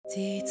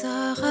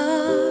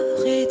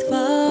Ծիծաղաղիդ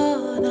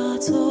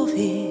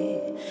վանացովի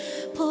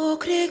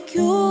փոքրիկ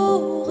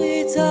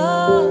յուղից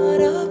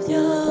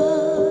արաբյան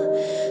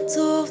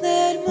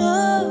ծովներ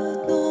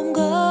մտնում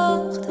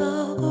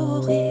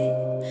գաղթագողի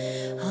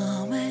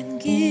ամեն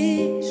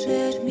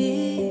գիշեր մի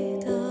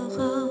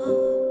տղա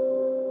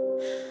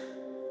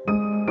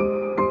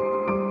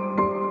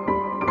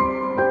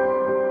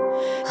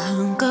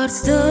հանկարծ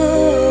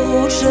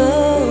դղուր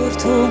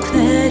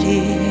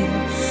շրթունքներին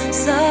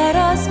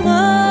Սարած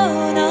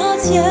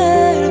մնաց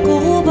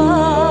երկու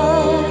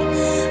բար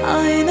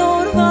Այն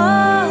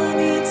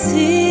օրվանից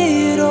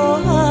սիրո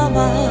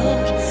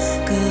համար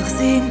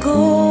Կղզին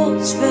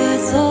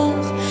կոչվեց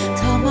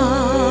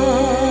Ախթամար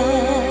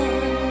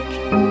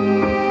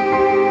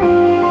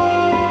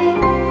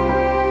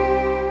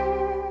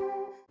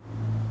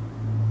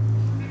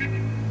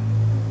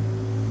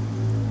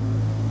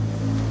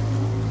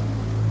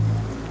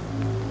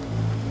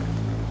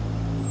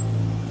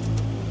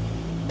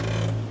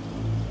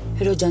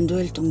Հրոջան դու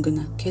էլ տուն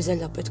գնա, քեզ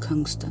էլ պետք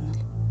հանգստանալ։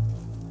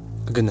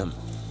 Կգնամ։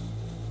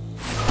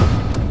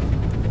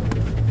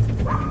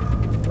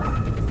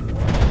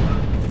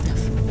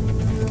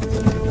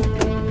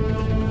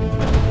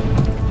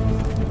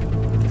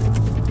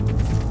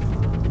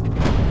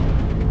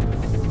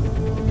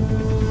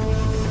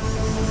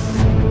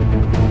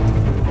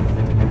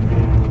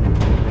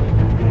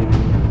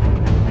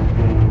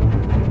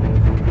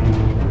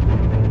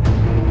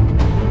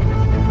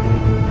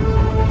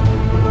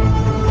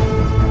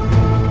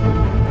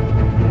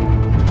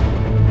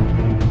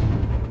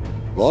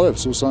 Բարև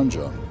Սուսան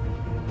ջան,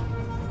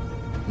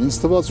 ինձ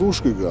թված ուշ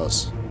կգաս,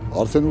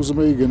 արդեն ուզում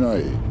էի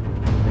գնայի։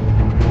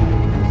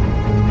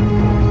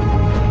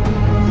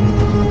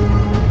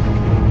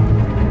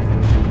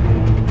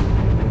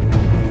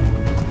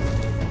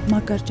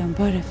 Մակար ջան,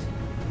 բարև։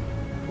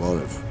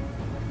 Բարև։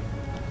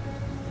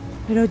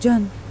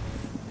 Հրոջան,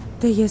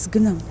 դե ես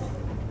գնամ։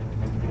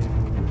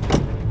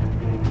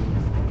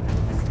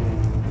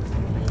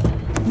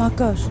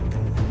 Մակար։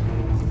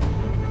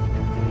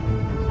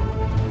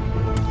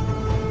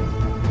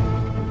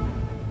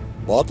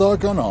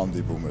 Պատահական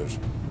հանդիպում էր,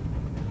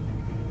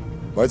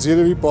 բայց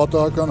երևի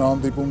պատահական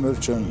հանդիպումներ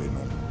չեն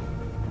լինում։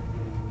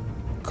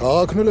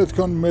 Քաղաքն էլ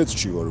այդքան մեծ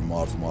չի, որ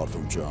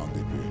մարդում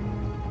չհանդիպի։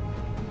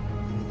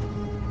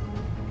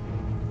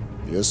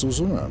 Ես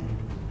ուզում եմ,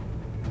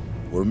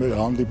 որ մեր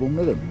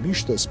հանդիպումները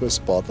միշտ այսպես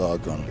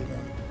պատահական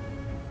լինեն։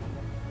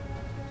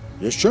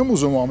 Ես չեմ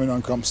ուզում ամեն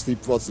անգամ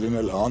ստիպված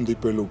լինել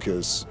հանդիպելու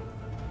քեզ։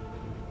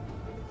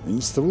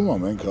 Ինձ թվում է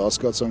մենք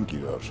հասկացանք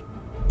իրար։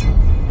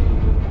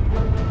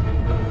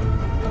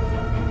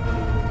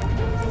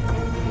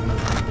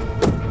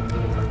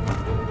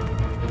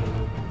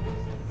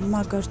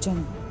 Մակար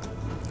ջան,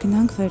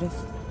 գնանք վերև։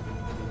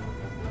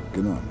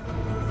 Գնանք։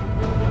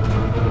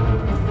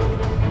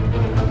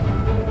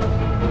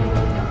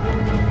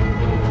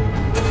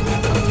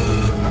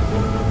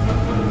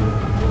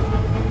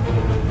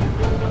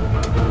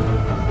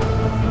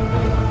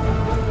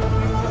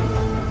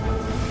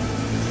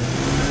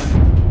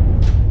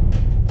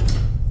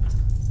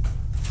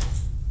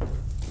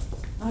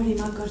 Արի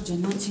Մակար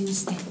ջան, անցի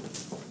նստի։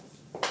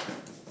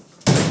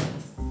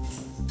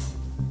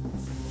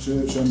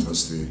 Չեմ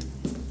նստի,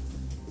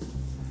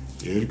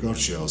 երկար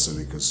չի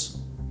ասելիքս։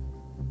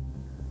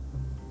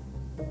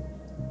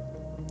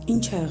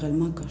 Ինչ է եղել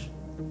Մակար։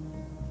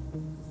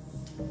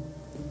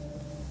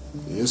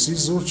 Ես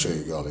իզուր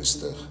չէի գալիս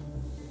տեղ։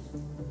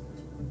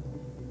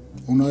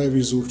 Ու նաև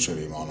իզուր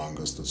չէր իմ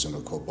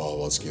անհանգստությունը քո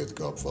պահվածքի հետ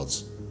կապված։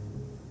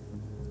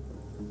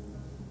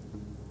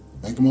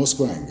 Մենք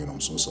Մոսկվա ենք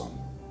գնում Սուսան։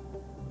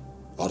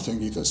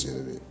 Արդեն գիտես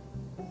երևի,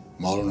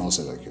 Մարոն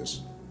ասել է քեզ։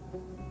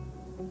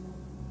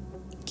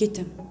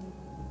 Գիտեմ։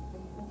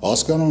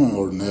 Հասկանում եմ,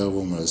 որ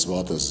նեղվում ես,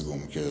 վատ ես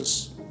զգում քեզ։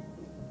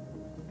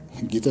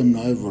 Գիտեմ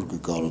նաև, որ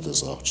կկարոտես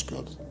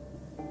աղջկադ։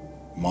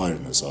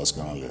 Մայրն ես,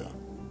 հասկանալի է։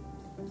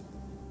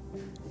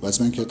 Բայց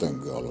մենք հետ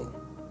ենք գալու։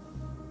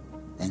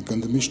 Մենք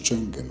ընդմիշտ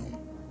չենք գնում։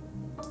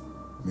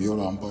 Մի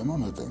օր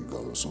անպայման հետ ենք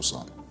գալու,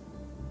 Սուսան։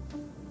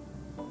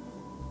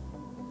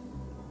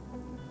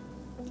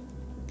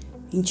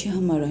 Ինչի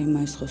համար է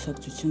հիմա այս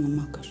խոսակցությունը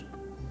Մակար։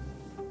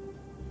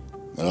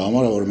 Նրա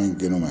համար է, որ մենք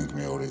գնում ենք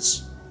մի օրից։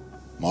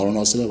 Մարոն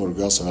ասել է, որ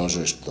գաս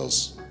հրաժեշտ տաս,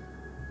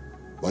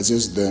 բայց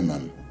ես դեմ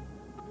եմ,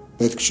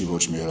 պետք չի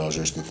ոչ մի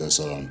հրաժեշտի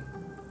տեսարան,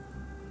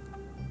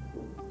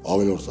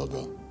 ավելորդ է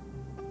դա։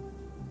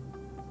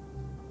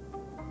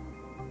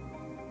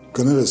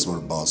 Կներես,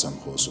 որ բաց եմ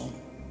խոսում,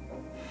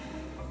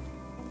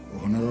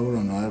 ու հնարավոր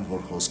է նաև,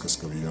 որ խոսքս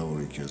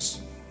կվիրավորի քեզ։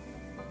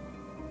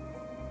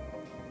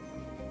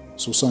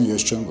 Սուսան,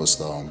 ես չեմ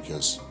վստահում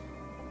քեզ,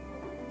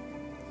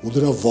 ու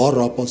դրա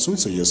վառ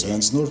ապացույցը ես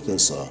հենց նոր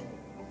տեսա։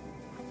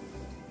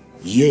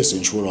 Ես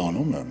ինչ-որ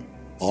անում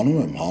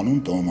եմ հանուն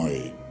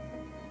Տոմայի,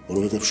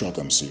 որովհետև շատ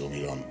եմ սիրում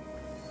իրան։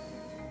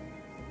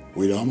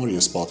 Ու իր համար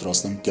ես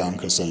պատրաստ եմ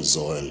կյանքս էլ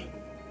զոհել։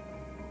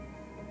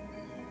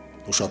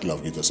 Դու շատ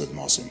լավ գիտես այդ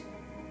մասին։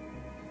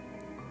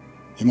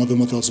 Հիմա դու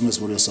մտածում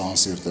ես, որ ես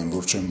անսիրտ եմ,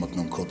 որ չեմ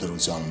մտնում քո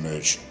դրության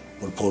մեջ,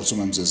 որ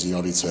փորձում եմ ձեզ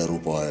իրարից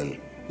հեռու պահել,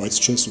 բայց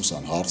չէ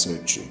Սուսան, հարցը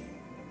այդ չի։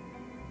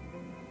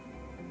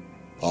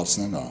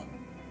 Հարցն է նա,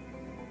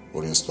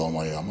 որ ես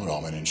Տոմայի համար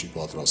ամեն ինչի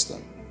պատրաստ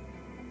եմ։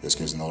 Ես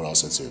քեզ նոր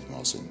ասեցի այդ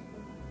մասին։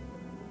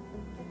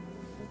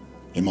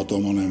 Հիմա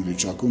Տոման այն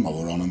վիճակում է,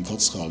 որ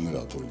անընդհատ սխալներ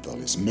է թույլ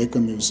տալիս,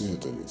 մեկը մյուսի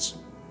հետևից։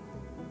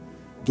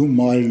 Դու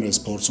մայրն ես,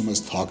 փորձում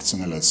ես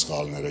թաքցնել այդ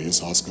սխալները, ես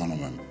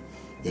հասկանում եմ,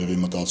 երևի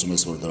մտածում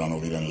ես, որ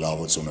դրանով իրեն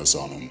լավություն ես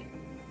անում,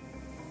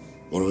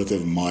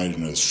 որովհետև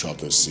մայրն ես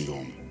շատ ես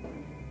սիրում,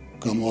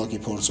 կամ ուղղակի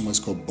փորձում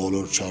ես քո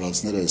բոլոր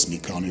չարածները ես մի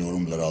քանի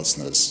օրում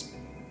լրացնես,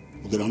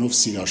 ու դրանով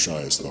սիրաշահ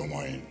ես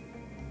Տոմային։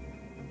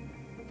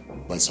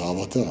 Բայց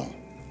հավատա,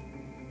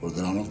 որ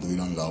դրանով դու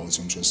իրան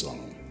լավություն չես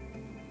անում։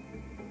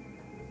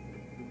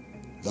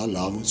 Դա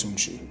լավություն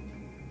չի,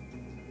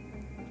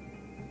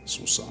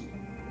 Սուսան։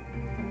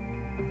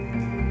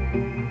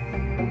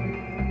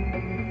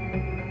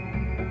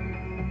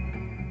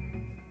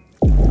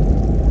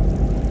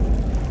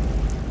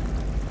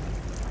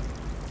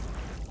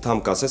 Թամ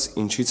կասես,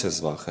 ինչից ես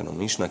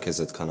վախենում, ինչն է քեզ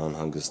այդքան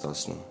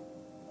անհանգստացնում։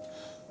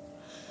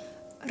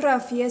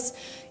 Ռաֆ, ես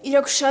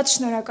իրոք շատ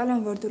շնորհակալ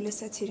եմ, որ դու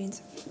լսեցիր ինձ,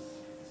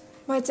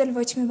 բայց էլ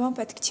ոչ մի բան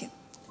պետք չի։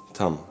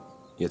 Թամ,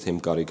 եթե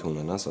իմ կարիքը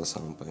ունենաս,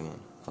 ասա անպայման,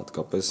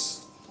 հատկապես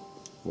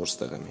որ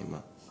ստեղ եմ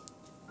հիմա։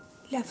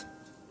 Լավ։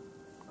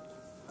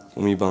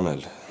 Ու մի բան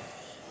էլ,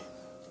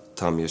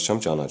 Թամ, ես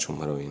չեմ ճանաչում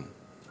հրոյին,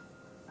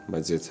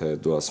 բայց եթե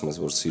դու ասում ես,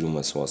 որ սիրում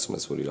ես ու ասում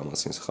ես, որ իր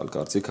մասին սխալ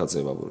կարծիք է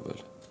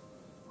ձևավորվել,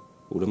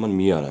 ուրեմն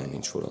մի արա այն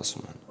ինչ որ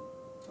ասում են։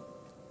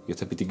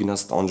 Եթե պիտի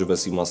գնաս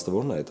տանջվես իմաստը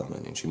որն է այդ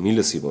ամեն ինչի, մի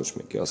լսի ոչ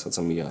մեկի,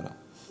 ասածը մի արա։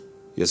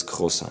 Ես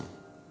կխոսամ,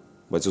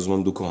 բայց ուզում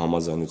եմ դու քո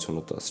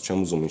համաձայնությունը տաս,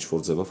 չեմ ուզում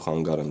ինչ-որ ձևով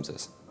խանգարեմ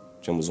ձեզ,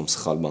 չեմ ուզում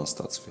սխալ բան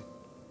ստացվի։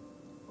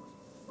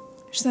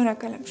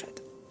 Շնորհակալ եմ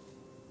շատ։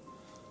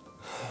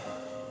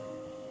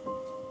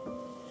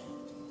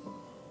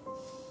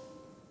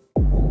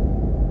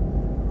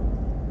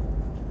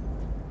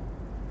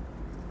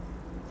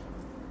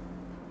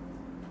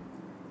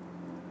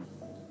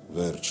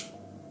 Վերջ,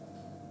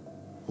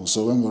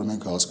 հուսով եմ, որ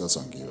մենք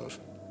հասկացանք իրար։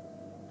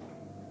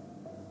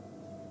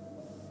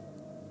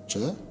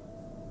 Չէ՞։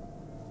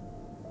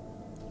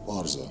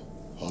 Պարզ է,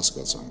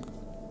 հասկացանք։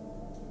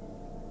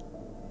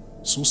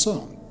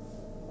 Սուսան,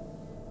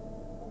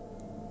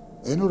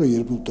 այն օրը,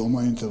 երբ դու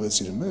Տոմային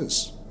տվեցիր մեզ,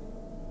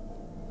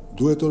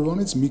 դու այդ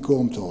օրվանից մի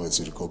կողմ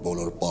թողեցիր քո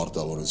բոլոր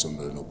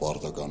պարտավորություններն ու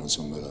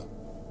պարտականությունները։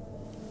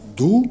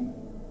 Դու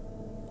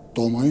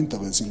Տոմային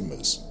տվեցիր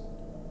մեզ։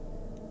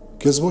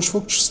 Քեզ ոչ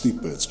ոք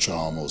չստիպեց,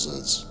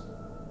 չհամոզեց։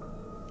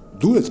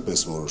 Դու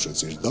այդպես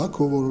որոշեցիր, դա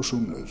քո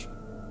որոշումն էր։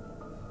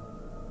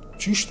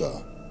 Ճիշտ է։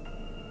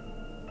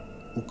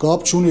 Ու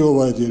կապ չունի ով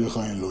այդ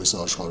երեխային լույս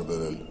աշխարհ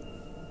բերել։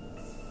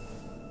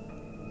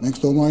 Մենք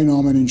Տոմային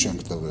ամեն ինչ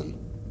ենք տվել։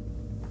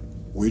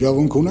 Ու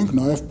իրավունք ունենք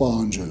նաև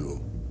պահանջելու։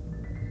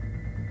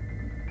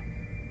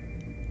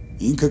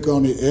 Ինքը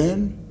կանի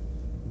այն,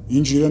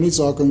 ինչ իրենից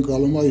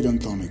ակնկալում է իր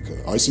ընտանիքը,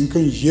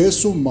 այսինքն ես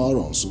ու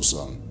Մարոն,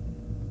 Սուսան։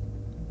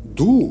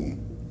 Դու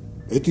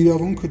այդ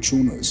իրավունքը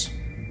չունես։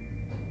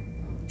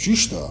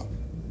 Ճիշտ է։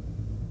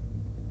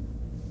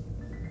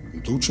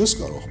 Դու չես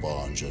կարող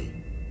պահանջել։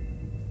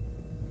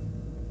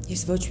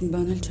 Ես ոչ մի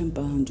բան էլ չեմ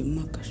պահանջում,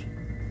 Մակար։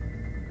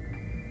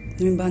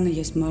 Նույն բանը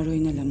ես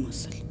Մարոյին էլ եմ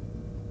ասել։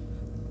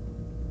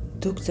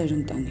 Դուք ձեր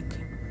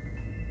ընտանիքը։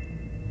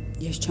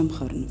 Ես չեմ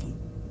խառնվում։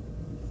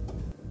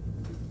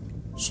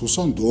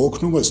 Սուսան, դու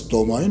օգնում ես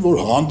Տոմային, որ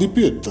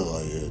հանդիպի այդ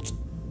տղայի հետ։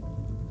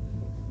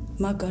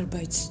 Մակար,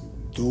 բայց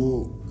Դու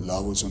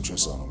լավություն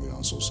չես անում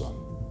իրան, Սուսան։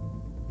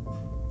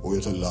 Ու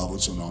եթե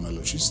լավություն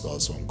անելը չի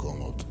ստացվում քո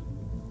մոտ,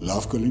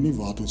 լավ կլինի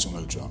վատություն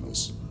էլ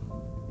չանես։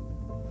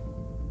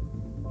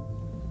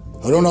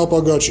 Հրոն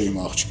ապագա չի իմ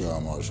աղջկա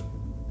համար։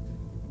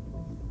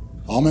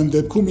 Ամեն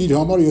դեպքում իր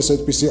համար ես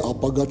այդպիսի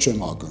ապագա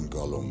չեմ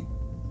ակնկալում։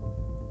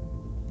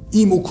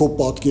 Իմ ու քո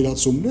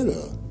պատկերացումները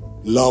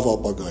լավ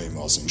ապագայի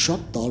մասին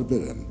շատ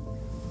տարբեր են։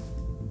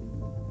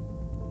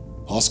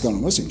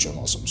 Հասկանում ես ինչ եմ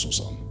ասում,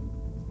 Սուսան։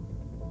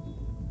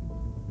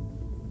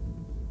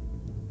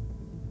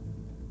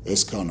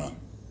 Այսքանը,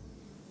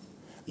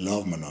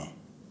 լավ մնա։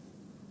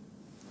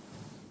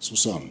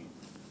 Սուսան,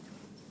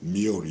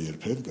 մի օր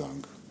երբ հետ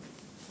գանք,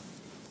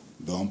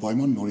 դու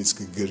անպայման նորից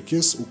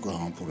կգրկես ու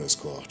կհամբուրես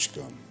քո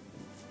աղջկան։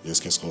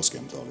 Ես քեզ խոսք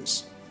եմ տալիս,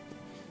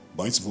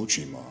 բայց ոչ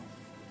հիմա,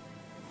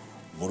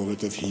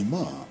 որովհետև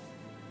հիմա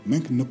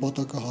մենք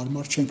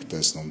նպատակահարմար չենք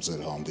տեսնում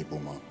ձեր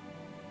հանդիպումը։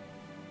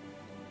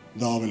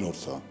 Դա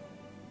ավելորդ է։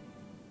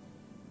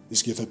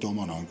 Իսկ եթե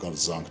Տոման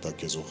հանկարծ զանգ տա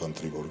քեզ ու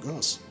խնդրի, որ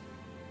գաս,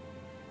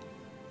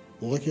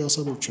 ուղղակի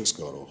ասա, որ չես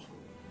կարող։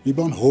 Մի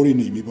բան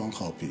հորինի, մի բան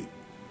խափի։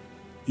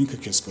 Ինքը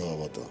քեզ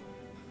կհավատա։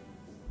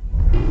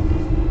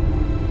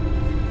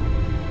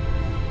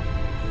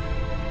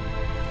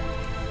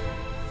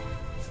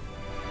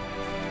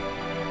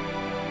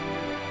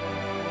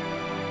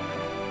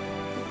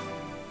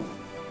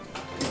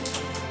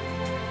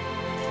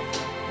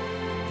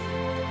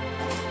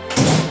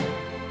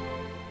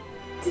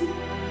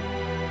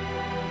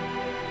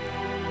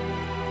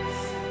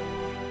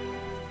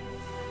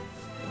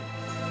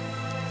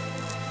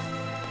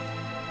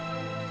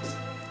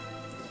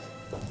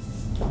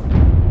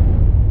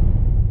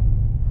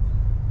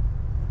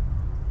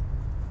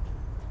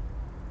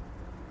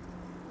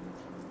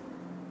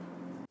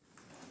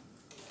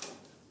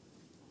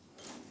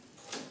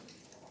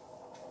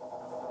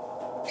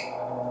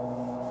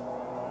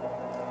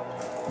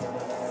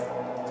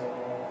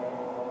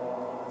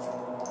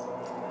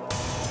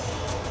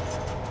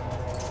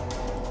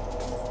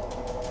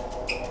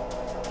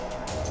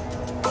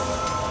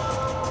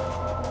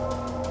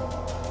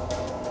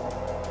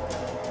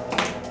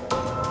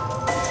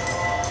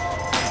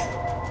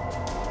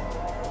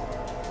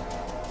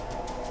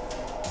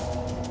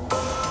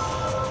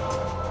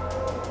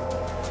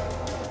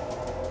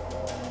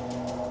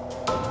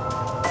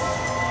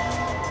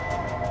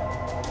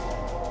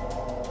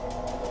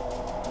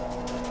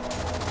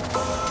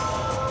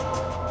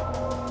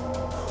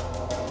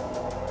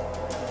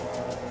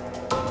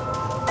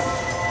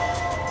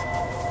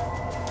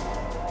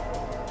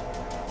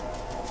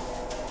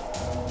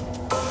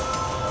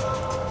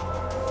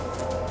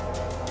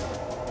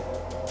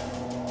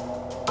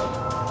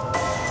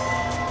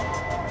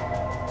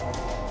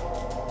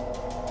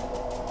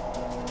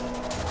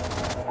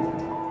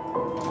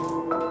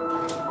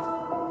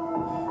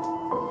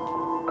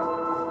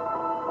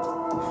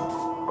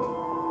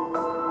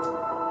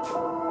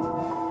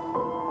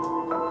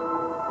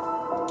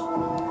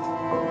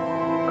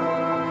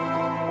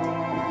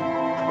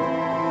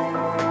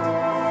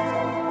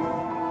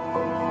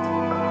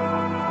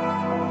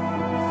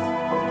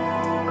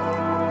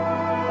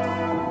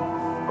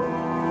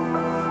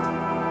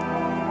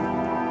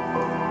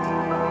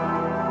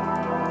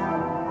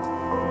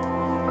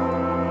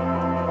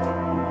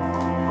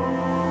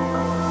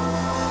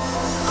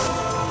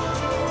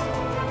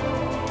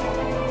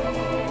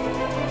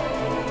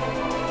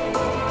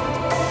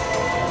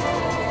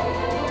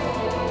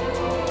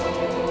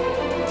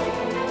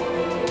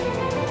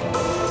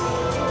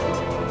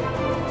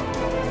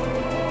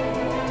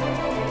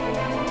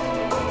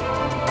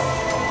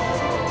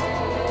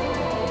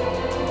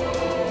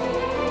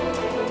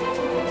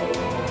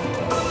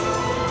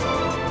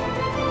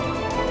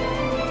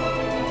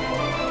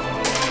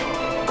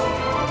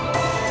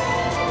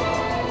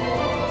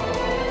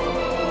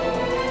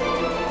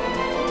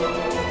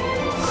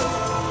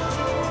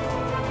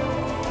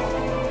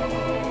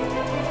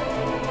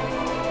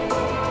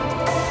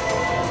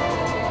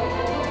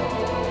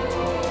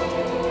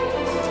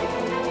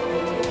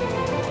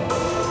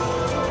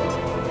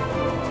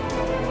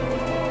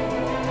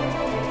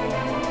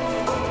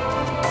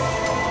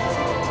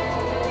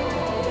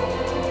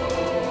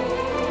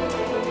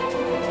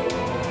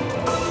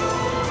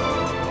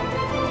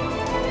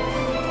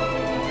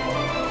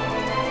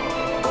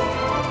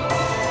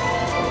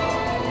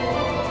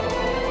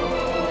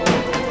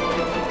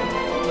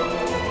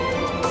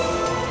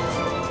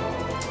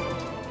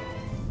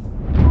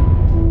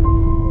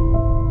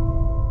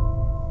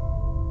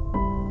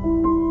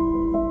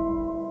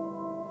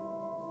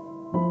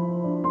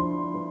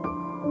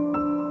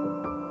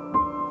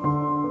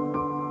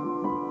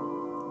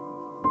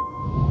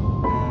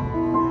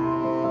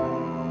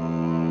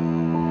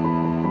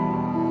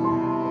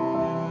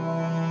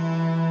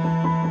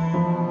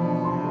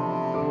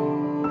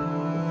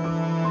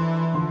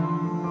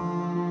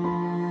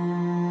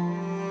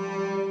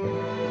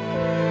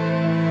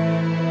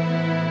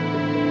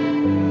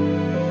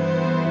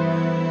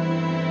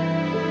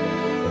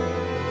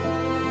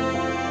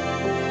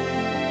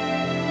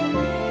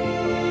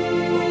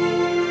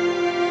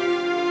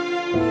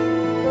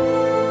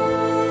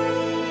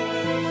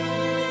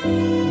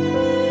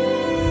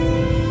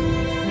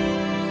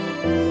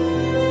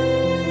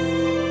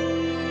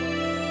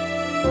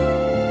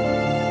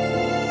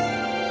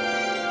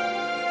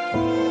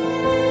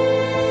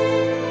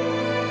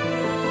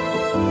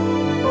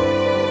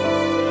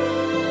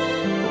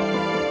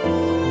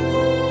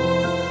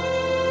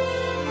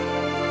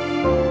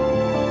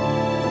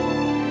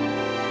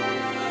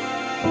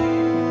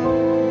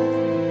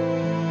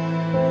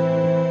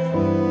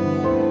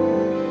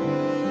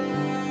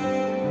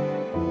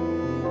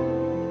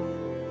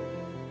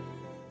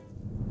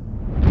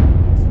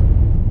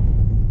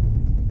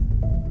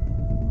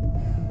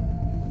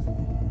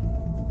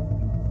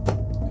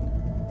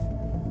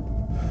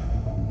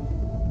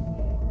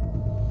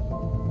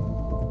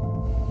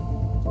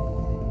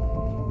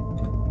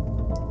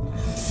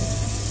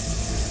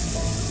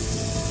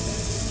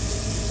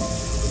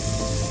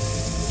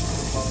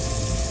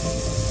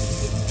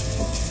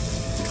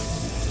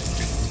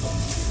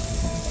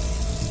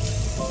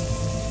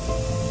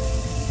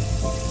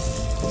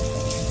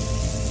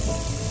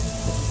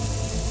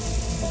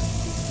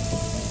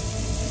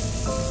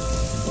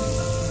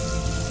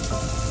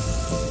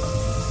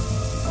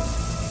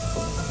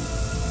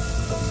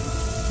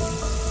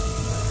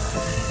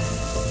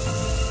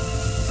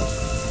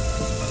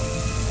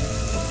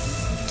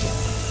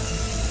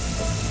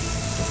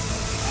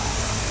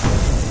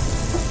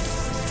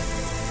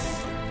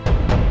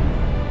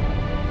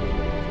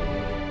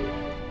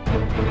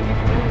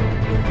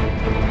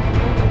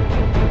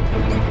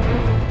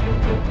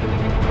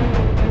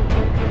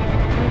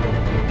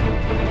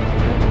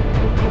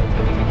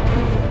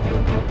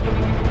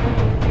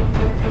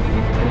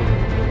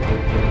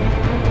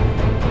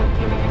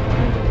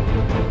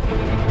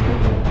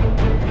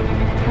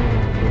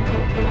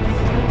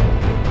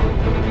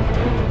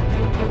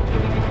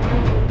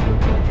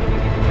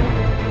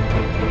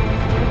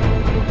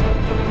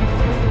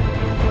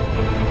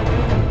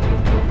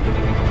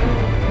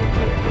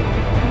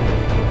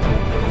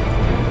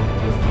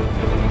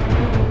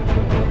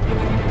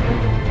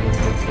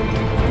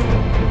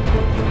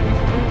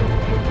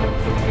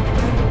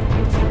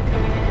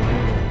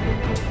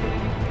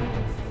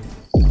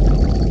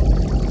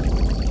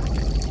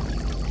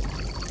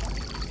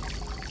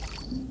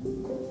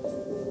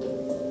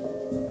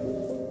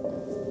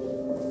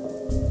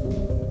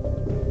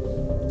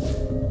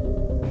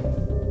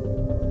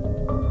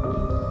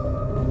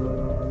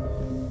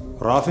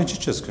 Ռաֆին չի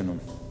չես գնում։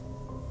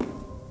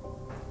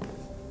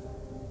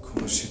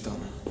 Քուրշի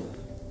տանը։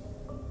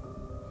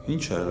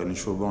 Ինչ ա եղել,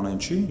 ինչ-որ բան այն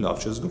չի,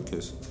 լավ չես զգում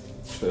քեզ։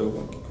 Չէ,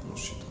 ուղղակի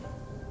քուրշի տանը։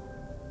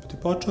 Պետք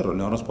է պատճառը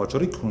լի, առանց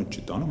պատճառի քրունջ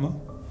չի տանում, հա։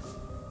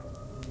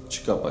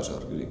 Չկա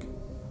պատճառ, Գրիգ։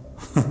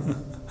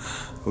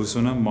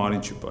 Հուսում եմ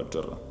Մարին չի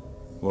պատճառը,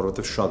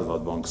 որովհետև շատ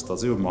վատ բան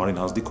կստացի, որ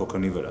Մարին հազդի քո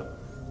քնի վրա։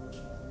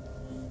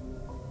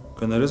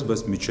 Կներես,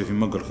 բայց միջև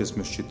հիմա գլխից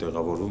մեզ չի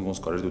տեղավորվում, ոնց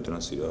կարելի դու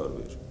դրան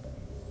սիրահարվեիր։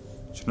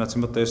 Չնայած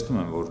հիմա տեսնում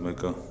եմ, որ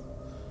մեկը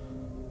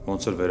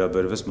ոնց էլ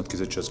վերաբերվես,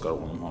 մտքիցը չես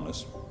կարողանում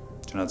հանես։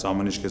 Չնայած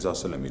ամեն ինչ քեզ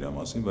ասել եմ իր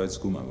մասին, բայց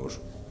զգում եմ, որ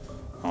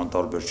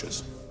անտարբեր չես։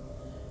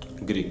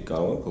 Գրիկ,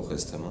 կարող է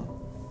փոխես թեման։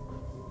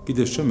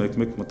 Գիտես չէ,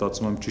 մեկ-մեկ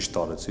մտածում եմ ճիշտ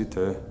արեցի,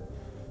 թե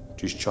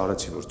ճիշտ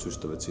չարեցի, որ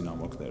ցույց տվեցին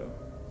ամոքները։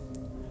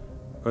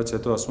 Բայց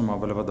հետո ասում եմ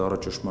ավելավա դառը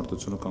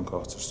ճշմարտությունը կամ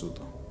քաղցր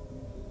սուտը։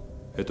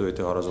 Հետո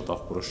եթե հարազատ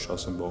աղբորս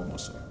չասեմ, բողոմ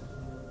ասեմ։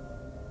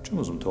 Չեմ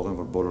ուզում թողեմ,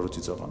 որ բոլորը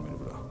ծիծաղան մեր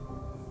վրա։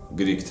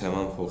 Գրիկ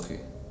թեման փոխի։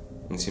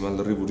 Ինձ հիմա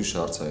լրիվ ուրիշ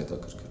հարց է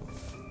հետաքրքրում։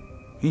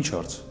 Ինչ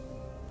հարց։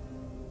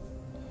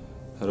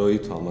 Հրոյի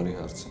Թամարի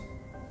հարցը։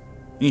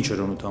 Ինչ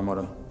հրոնու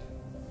Թամարը։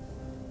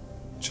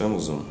 Չեմ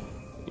ուզում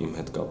իմ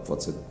հետ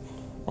կապված այդ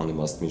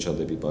անիմաստ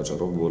միջադեպի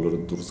պատճառով բոլորը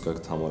դուրս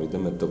գաք Թամարի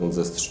դեմ, այդտեղում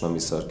ձեզ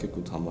թշնամի սարքեք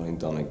ու Թամարին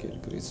տանեք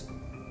երկրից։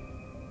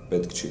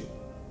 Պետք չի։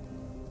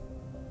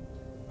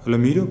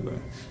 Հələ մի րոպե։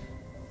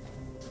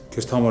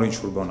 Քեզ Թամարը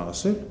ինչ-որ բան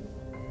ասել։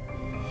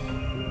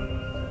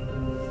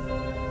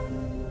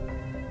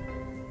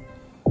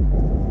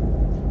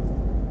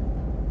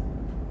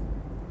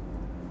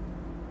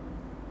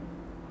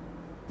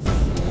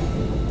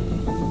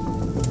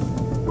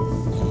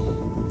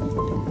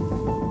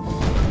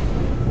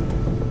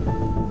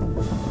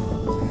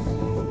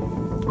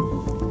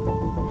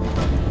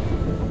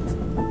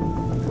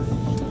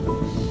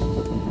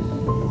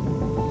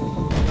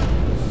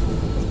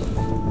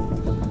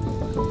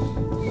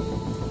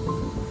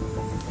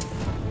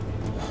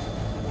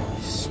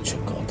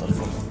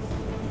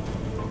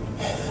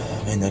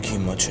 Մենակ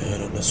հիմա չէ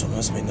հերո լսում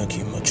ես, մենակ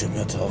հիմա չէ մի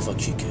հատ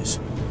հավաքի քեզ։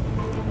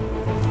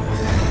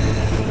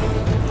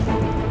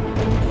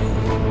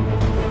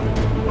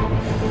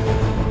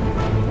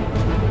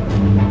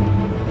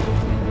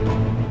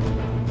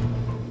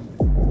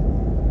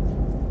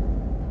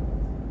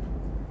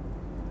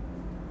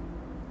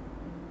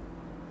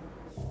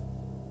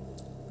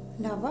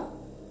 Լավ է։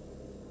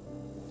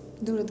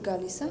 Դուրդ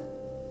գալիս է։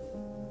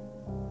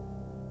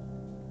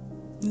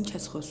 Ինչ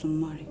ես խոսում,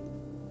 Մարի։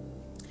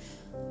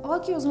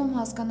 Ուղղակի ուզում եմ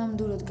հասկանամ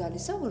դուրդ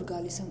գալիս է, որ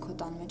գալիս են քո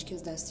տան մեջ քեզ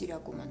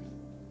դաստիարակում են։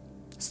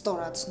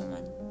 Ստորացնում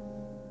են։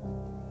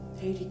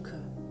 Հերիքը։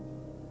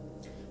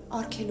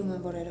 Արգելում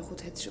են, որ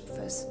երեխուդ հետ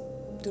շփվես։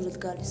 Դուրդ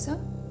գալիս է։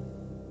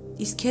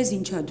 Իսկ քեզ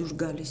ինչա դուր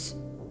գալիս։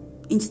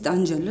 Ինձ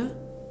տանջելը։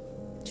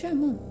 Չէ,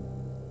 մամ։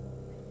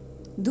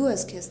 Դու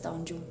ես քեզ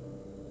տանջում։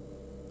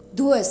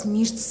 Դու ես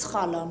միշտ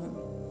սխալ անում։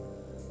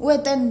 Ու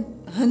այդ են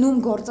հնում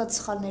գործած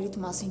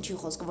սխալներիդ մասին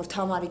չի խոսքը, որ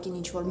Թամարիկին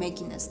ինչ-որ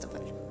մեկին ես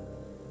տվել։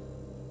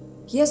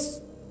 Ես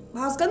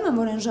հասկանում եմ,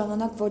 որ այն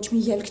ժամանակ ոչ մի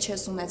ելք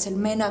չես ունեցել,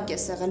 մենակ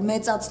ես եղել,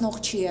 մեծացնող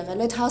չի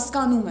եղել, այդ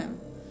հասկանում եմ։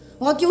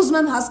 Ուղղակի ուզում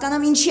եմ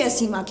հասկանամ ինչի ես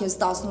հիմա քեզ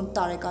 18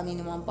 տարեկանի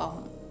նման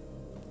պահում։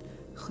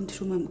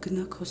 Խնդրում եմ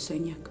գնա քո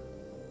սենյակ։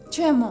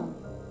 Չէ, մամ,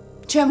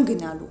 չեմ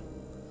գնալու։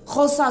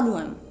 Խոսալու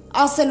եմ,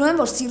 ասելու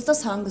եմ, որ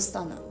սիրտս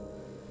հանգստանա։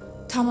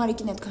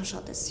 Թամարիկին այդքան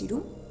շատ ես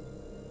սիրում։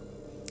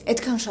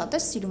 Այդքան շատ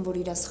ես սիրում,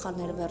 որ իր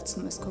սխալները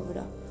վերցնում ես քո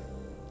վրա։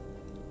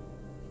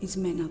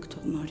 Ինձ մենակ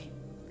թող, Մարի։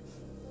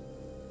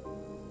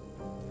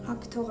 Հա,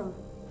 կթողեմ։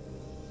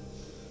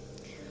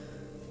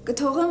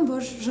 Կթողեմ,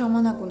 որ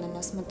ժամանակ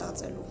ունենաս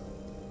մտածելու։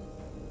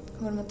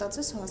 Որ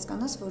մտածես ու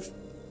հասկանաս, որ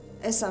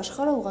այս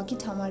աշխարհը ուղղակի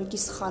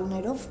Թամարիկի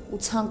սխալներով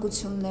ու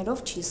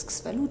ցանկություններով չի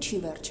սկսվել ու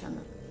չի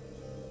վերջանա։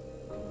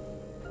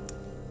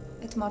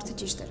 Այդ մարդը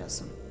ճիշտ էր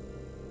ասում։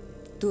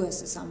 Դու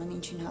ես այս ամեն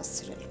ինչին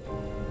հասցրել։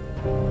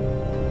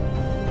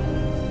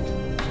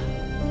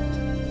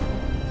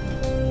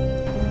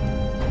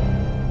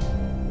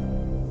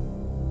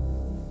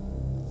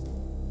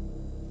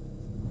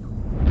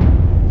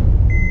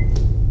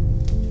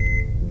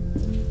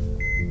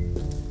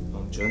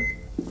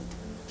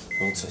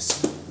 Ոնց ես։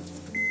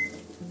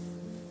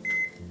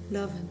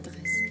 Լավ եմ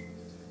տղես։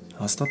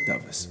 Հաստատ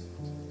լավ ես։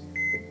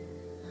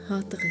 Հա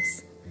տղես։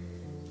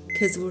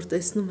 Քեզ որ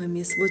տեսնում եմ,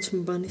 ես ոչ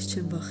մի բանից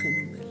չեմ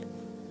վախենում էլ։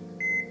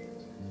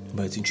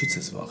 Բայց ինչից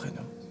ես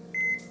վախենում։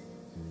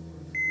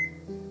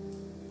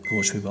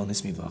 Ոչ մի բանից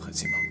մի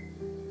վախեցի մամ։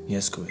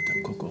 Ես քո հետ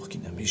եմ, քո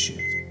կողքին եմ, հիշի։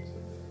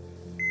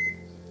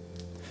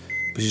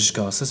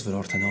 Բժիշկը ասես,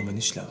 որ արդեն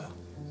ամեն ինչ լավ է։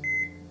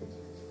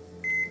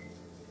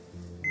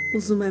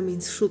 Ուզում եմ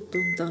ինձ շուտ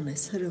տուն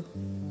տանես, հրո։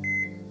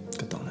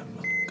 Կտանեմ,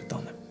 մամ,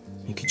 կտանեմ։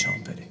 Մի քիչ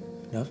ամպերի,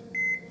 լավ։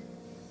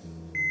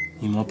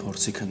 Հիմա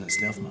փորձի քնես,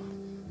 լավ, մամ։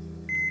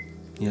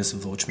 Ես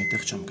ոչ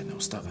միտեղ չեմ գնա,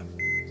 ուստավ եմ։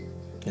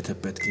 Եթե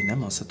պետք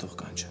լինեմ, ասա թող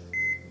կանչեմ։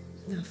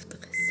 Լավ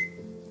տղես։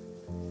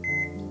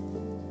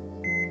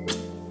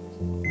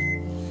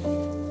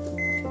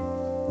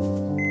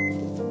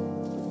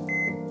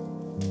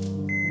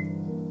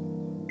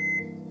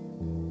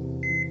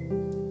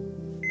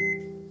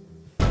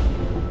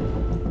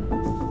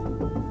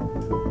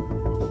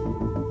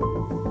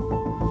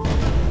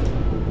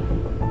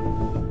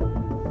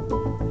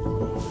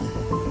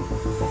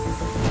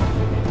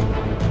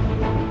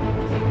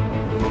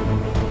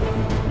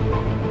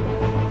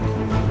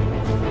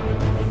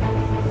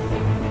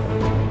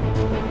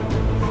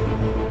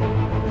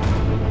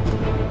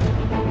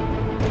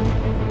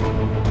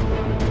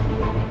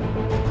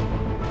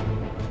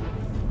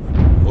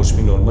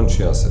 Որևէ բան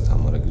չի ասել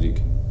Թամարը Գրիգ։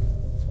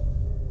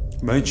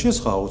 Բա ինչի՞ ես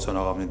խաղաղության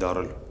աղավնի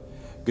դարել։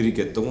 Գրիգ,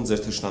 այդ տղուն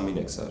ձեր թշնամին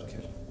եք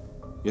սարքել։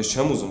 Ես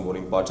չեմ ուզում, որ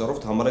իմ պատճառով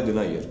Թամարը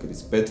գնա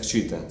երկրից, պետք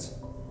չի տենց։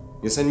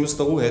 Ես այն մյուս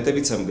տղու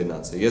հետևից եմ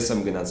գնացել, ես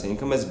եմ գնացել,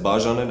 ինքը մեզ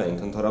բաժանել է,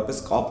 ինքը ընդհանրապես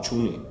կապ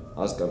չունի,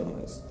 հասկանում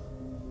ես։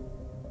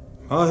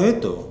 Հա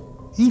հետո,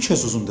 ինչ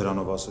ես ուզում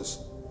դրանով ասես։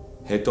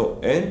 Հետո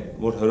այն,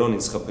 որ հրոն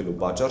ինձ խփելու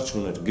պատճառ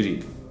չուներ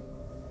Գրիգ։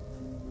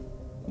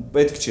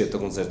 Պետք չի այդ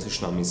տղուն ձեր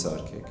թշնամին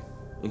սարքեք։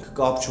 Ինքը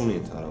կապ չունի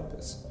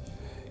ընդհանրապես։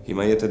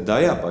 Հիմա եթե դա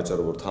է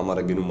պատճառը, որ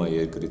Թամարը գնում է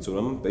երկրից,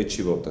 ուրեմն պետք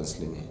չի որ տենց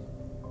լինի։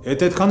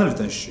 Այդ այդքան էլ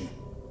տենց չի։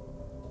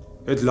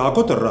 Այդ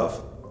լակոտը ռավ,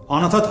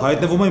 անընդհատ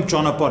հայտնվում է իմ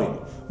ճանապարհին,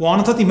 ու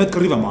անընդհատ իմ հետ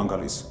կռիվ եմ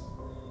անգալիս։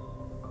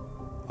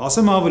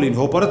 Ասեմ ավելին,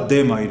 հոպարը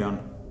դեմ է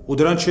իրան, ու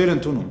դրան չէր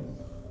ընդունում։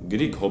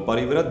 Գրիգ,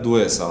 հոպարի վրա դու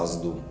ես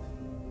ազդում։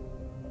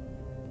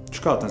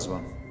 Չկա տենց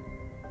բան։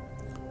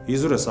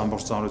 Իզուր ես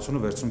ամբողջ ծանրությունը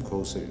վերցնում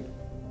քո ուսերին։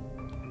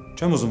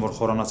 Չեմ ուզում, որ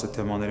խորանաց այդ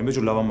թեմաների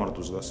մեջ ու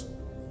լավամարդ ուզգաս։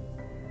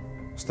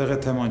 Ստեղ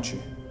այդ թեման չի։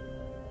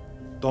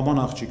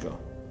 Տոման աղջիկ է։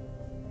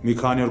 Մի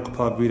քանի օր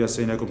կփակվի իր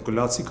սենյակում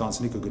կլացի,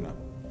 կանցնի կգնա։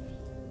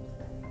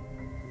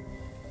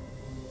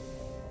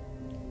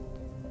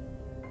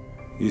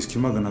 Իսկ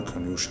հիմա գնա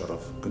քանի ու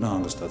շարավ, գնա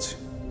հանգստացի։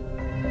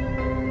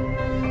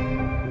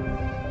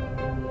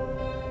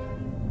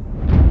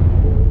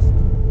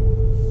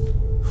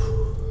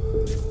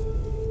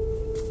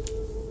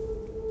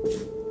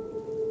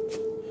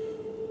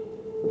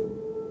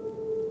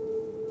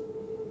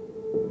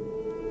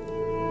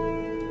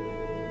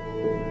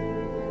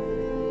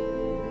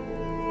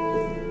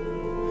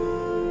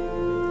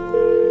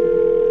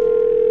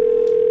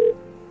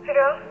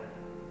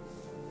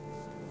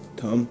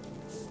 Թամ,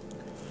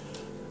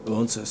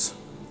 ոնց ես։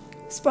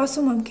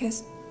 Սպասում եմ քեզ։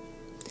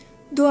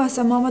 Դու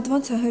ասա, մամադ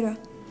ոնց է հրա։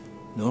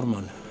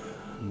 Նորմալ,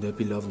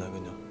 դեպի լավն է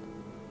գնում։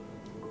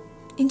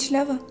 Ինչ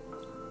լավը։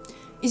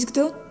 Իսկ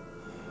դու։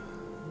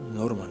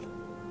 Նորմալ։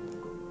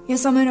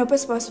 Ես ամեն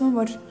րոպե սպասում եմ,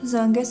 որ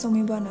զանգես ու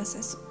մի բան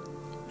ասես։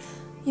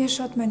 Ես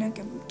շատ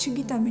մենակ եմ,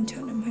 չգիտեմ ինչ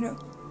անեմ հրա։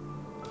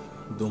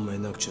 Դու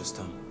մենակ չես,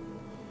 Թամ։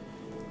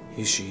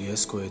 Հիշի,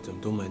 ես քո հետ եմ,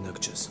 դու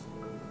մենակ չես։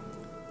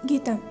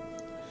 Գիտեմ։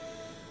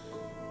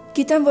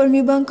 Գիտեմ, որ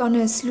մի բան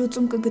կանես,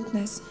 լուծում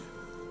կգտնես։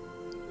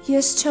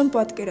 Ես չեմ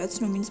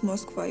պատկերացնում ինձ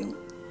Մոսկվայում։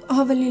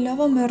 Ավելի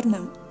լավ է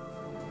մեռնեմ։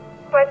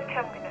 Բայց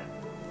չեմ գնա։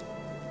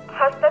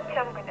 Հաստատ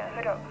չեմ գնա,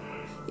 հրո։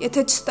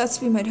 Եթե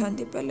չստացվի մեր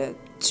հանդիպելը,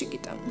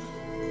 չգիտեմ։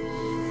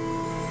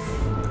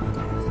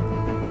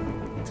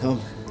 Թամ։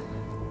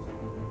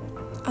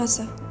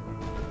 Ասա։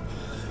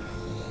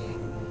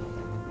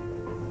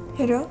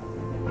 Հրո։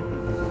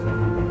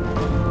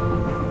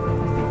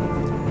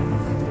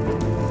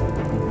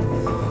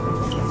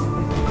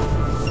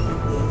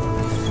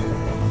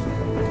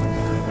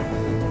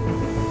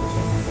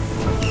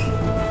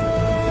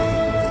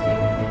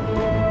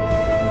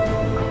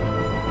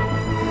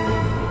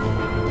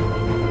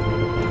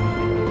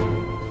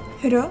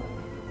 Հրո։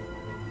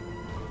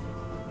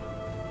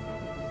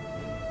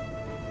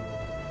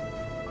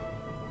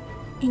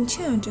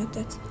 Ինչի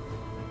անջատեց։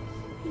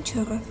 Ինչ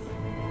եղավ։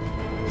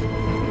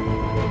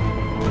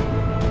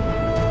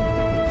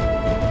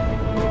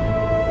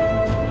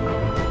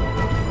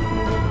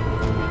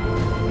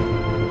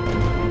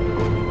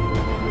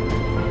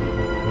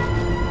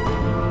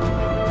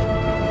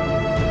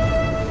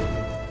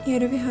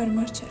 Երևի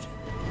հարմար չէր։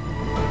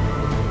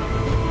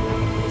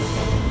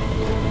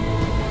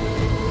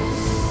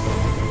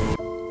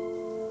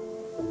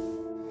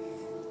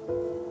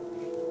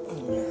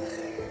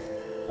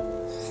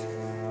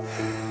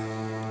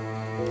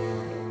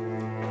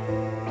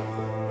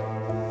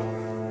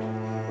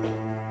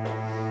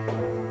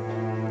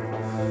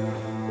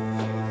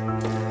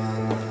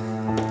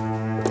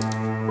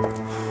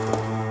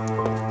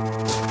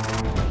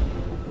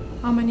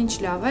 Ամեն ինչ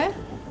լավ է։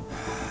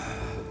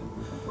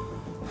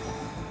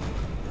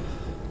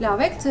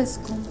 Լավ եք ձեզ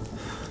զգում։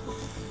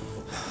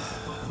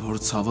 Որ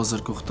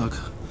ցավազրկող տակ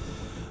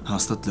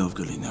հաստատ լավ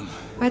կլինեմ։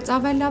 Բայց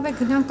ավել լավ է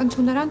գնանք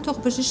ընդունարան,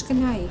 թող բժիշկ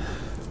գնայի։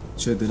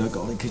 Չէ, դրա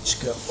կարիքը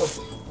չկա։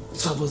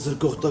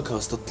 Ցավազրկող տակ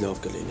հաստատ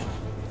լավ կլինեմ։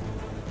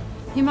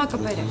 Հիմա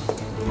կբերեմ։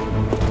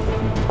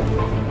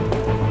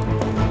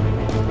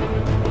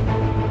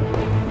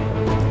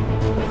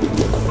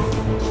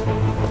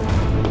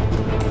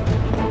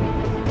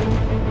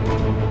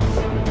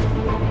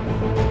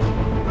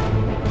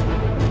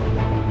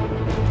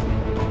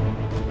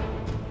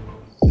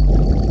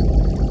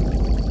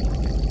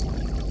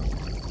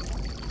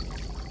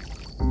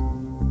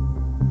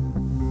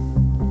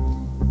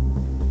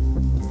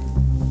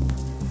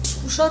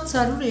 Շատ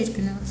ծարուր էիր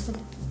գնացել։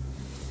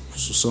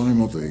 Սուսանի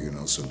մոտ էի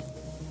գնացել։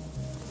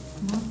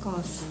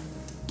 Մակար։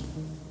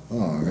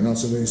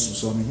 Գնացել էի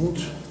Սուսանի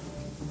մոտ,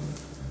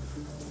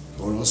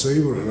 որ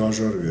ասեի, որ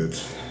հրաժարվի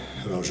այդ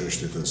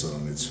հրաժեշտի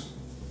տեսարանից։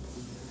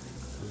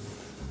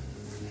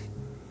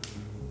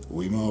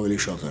 Ու հիմա ավելի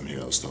շատ եմ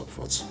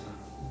հիասթափված։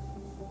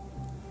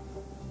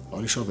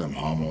 Ավելի շատ եմ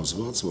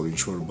համոզված, որ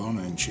ինչ-որ բան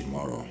է ինչի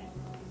մարո։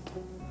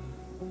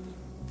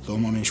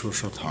 Տոման ինչ-որ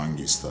շատ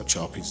հանգիստ է,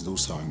 չափից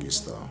դուրս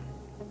հանգիստ է։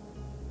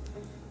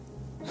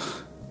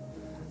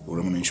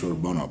 Ուրեմն ինչ-որ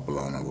բան ա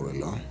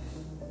պլանավորել, հա։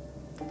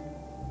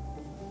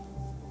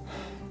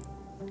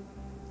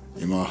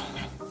 Հիմա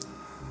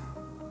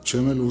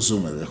չեմ էլ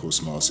ուզում երեխուս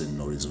մասին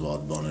նորից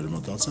վատ բաներ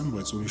մտածեմ,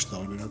 բայց ուրիշ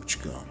տարբերակ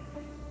չկա։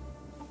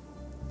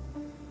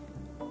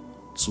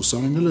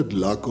 Սուսանին էլ այդ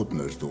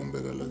լակոտներ տուն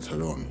բերել է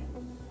թրոն։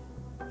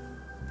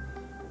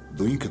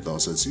 Դու ինքդ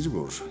ասեցիր,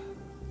 որ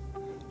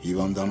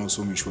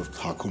հիվանդանոցում ինչ-որ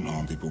թաքուն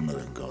հանդիպումներ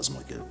են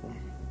կազմակերպում։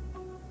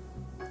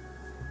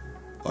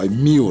 Այ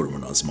մի օր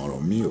մնաց, Մարո,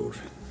 մի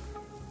օր։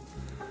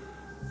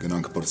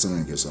 Գնանք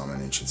պրծնենք ես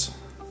ամեն ինչից,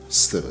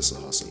 ստեղ ես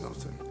հասել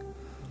արդեն։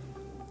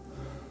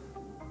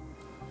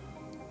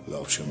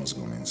 Լավ չեմ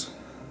զգում ինձ։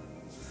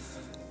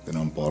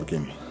 Գնամ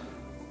պարկեմ,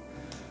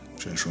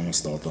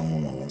 չնշումս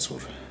տատամում ոնց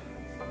որ։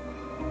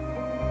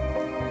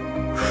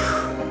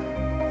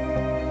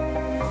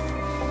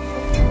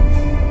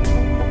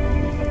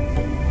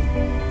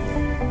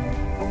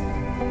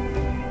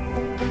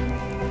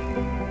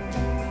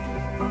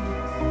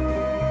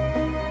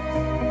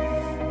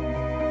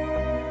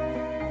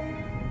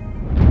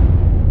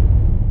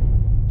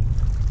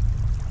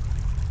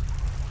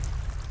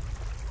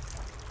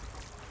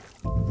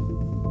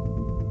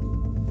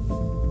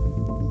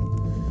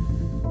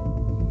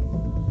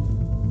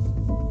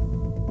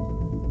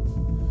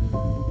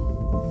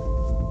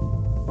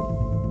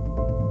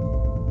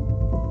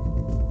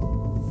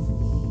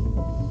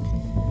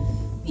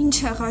 Ինչ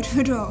եղար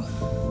հրո։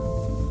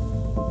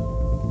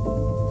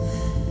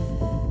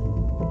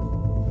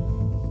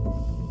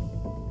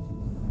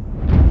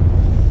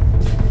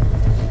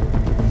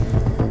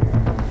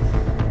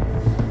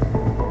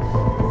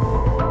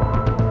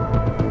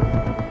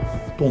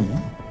 Տոմը։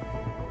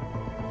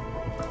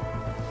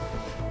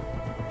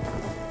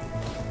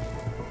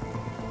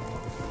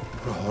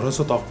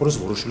 Հարասը տաղպորս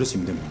որոշել ես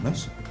իմ դեմ անես։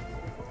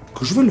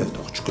 Գժվել է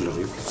տաղ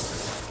չկլրի։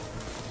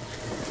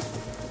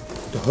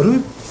 Դա հրը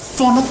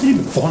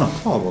Ֆանատների բանակ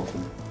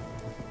հավաքում։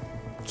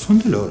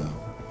 Ցնդել արա։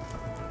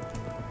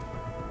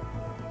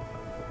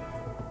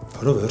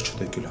 Հրը վերջը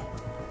տեկել է։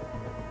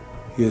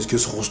 Ես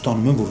քեզ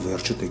խոստանում եմ, որ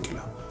վերջը տեկել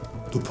է։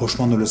 Դու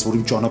փոշմանել ես, որ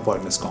իմ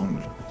ճանապարհին ես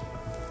կանգնել։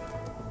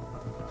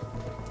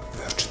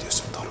 Վերջը ես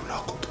եմ տալու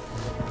լակոտ։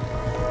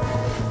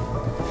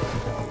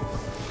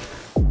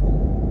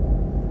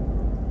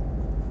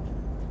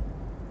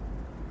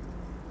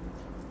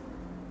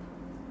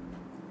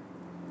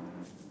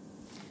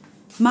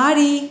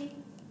 Մարի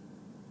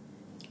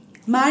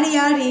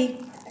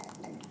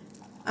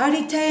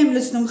Արի թե եմ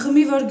լցնում,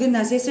 խմի որ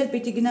գնաս, ես էլ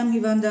պիտի գնամ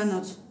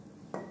հիվանդանոց։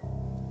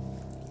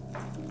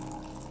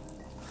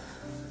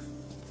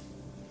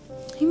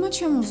 Հիմա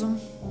չեմ ուզում։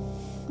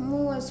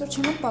 Ու այսօր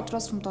չեմ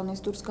պատրաստվում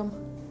տանից դուրս գամ։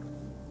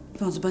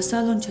 Ոնց բա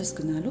սալոն չես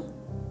գնալու։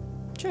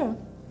 Չէ։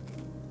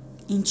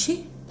 Ինչի։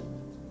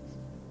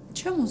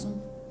 Չեմ ուզում։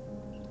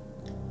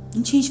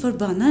 Ինչի ինչ-որ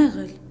բան ա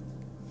եղել։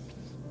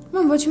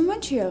 Ման ոչ մի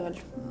բան չի եղել։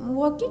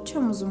 Ուղղակի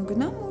չեմ ուզում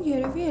գնամ ու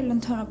երևի էլ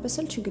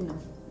ընդհանրապես էլ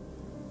չգնամ։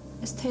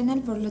 Այս թեյն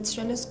էլ որ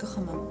լցրել ես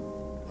կխմեմ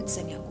այդ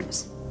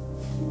սենյակումս։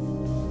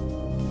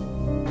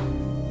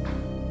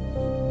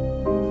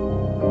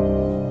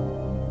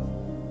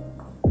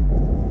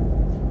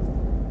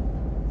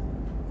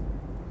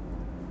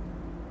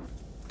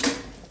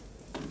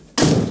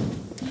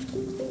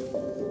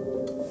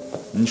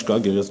 Ինչ կա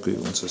գեղեցկուի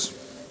ոնց ես։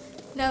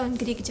 Լավ եմ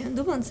գրիկ ջան,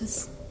 դու ոնց ես։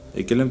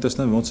 Եկել եմ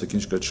տեսնեմ ոնց եք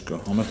ինչ կա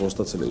չկա։ Ամեն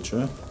խոստացել էի,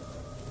 չէ՞։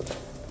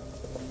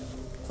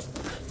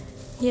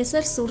 Ես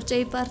էլ սուրճ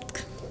էի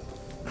պարտք։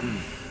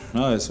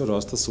 Այսօր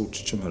հաստատ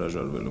սուրճի չեմ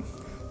հրաժարվելու։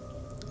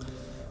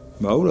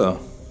 Բա ուր է։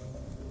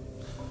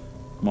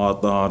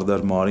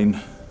 Մատնահարդար Մարին։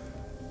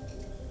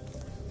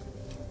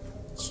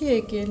 Չի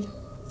եկել։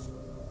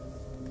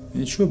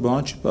 Ինչու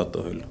բան չի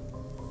պատահել։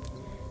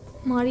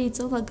 Մարի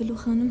ծով է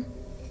գլուխանում։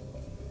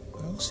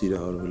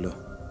 Սիրահարվել է։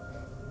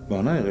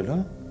 Բան ա եղել, հա։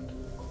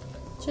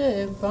 Չէ,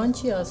 բան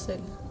չի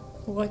ասել։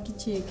 Ուղղակի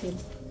չի եկել։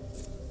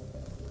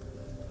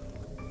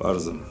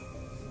 Պարզ եմ։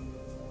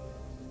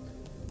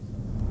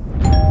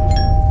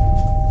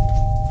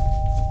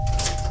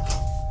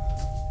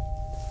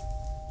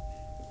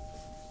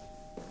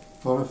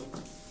 Բարև։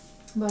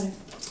 Բարև։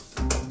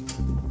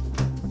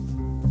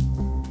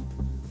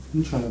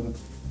 Ինչ ա եղել։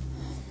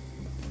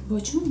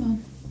 Ոչ մի բան։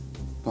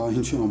 Բա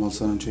ինչի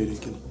համալսարան չէր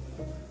եկել։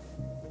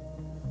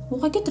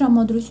 Ուղղակի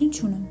տրամադրություն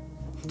չունեմ։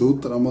 Դու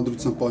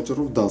տրամադրության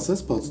պատճառով դաս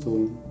ես բաց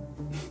թողում։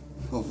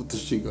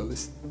 Հավատս չի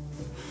գալիս։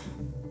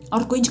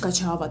 Արկո ինչ կա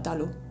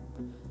չհավատալու։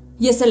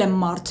 Ես էլ եմ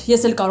մարդ,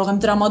 ես էլ կարող եմ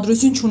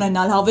տրամադրություն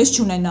չունենալ, հավես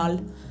չունենալ։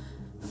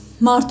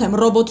 Մարդ եմ,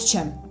 ռոբոտ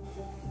չեմ։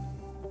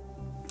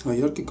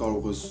 Իհարկե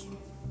կարող ես։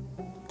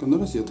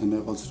 Կներես, եթե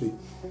նեղացրի։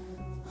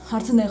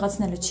 Հարցը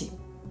նեղացնելը չի։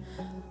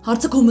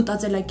 Հարցը քո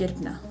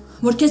մտածելակերպն է,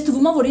 որ քեզ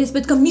թվում է, որ ես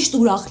պետք է միշտ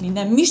ուրախ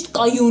լինեմ, միշտ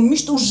կայուն,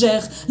 միշտ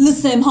ուժեղ,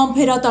 լսեմ,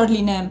 համբերատար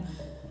լինեմ։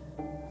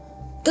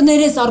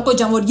 Կներես Արկո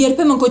ջան, որ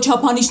երբեմն քո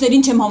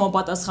չափանիշներին չեմ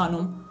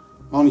համապատասխանում։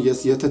 Ան ես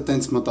եթե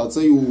տենց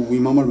մտածեի ու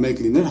իմ համար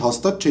մեկ լիներ,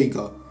 հաստատ չէի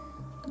գա։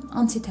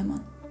 Անցի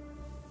թեման։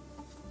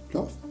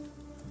 Լավ։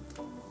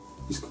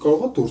 Իսկ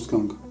կարողա դուրս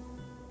գանք։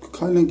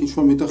 Կքայլենք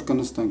ինչ-որ միտեղ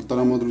կնստենք,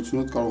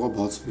 տրամադրությունդ կարողա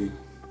բացվի։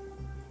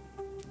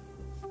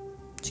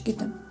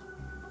 Չգիտեմ։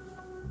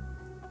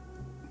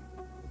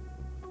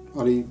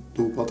 Արի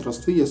դու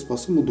պատրաստվի, ես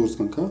սպասեմ ու դուրս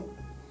գանք, հա։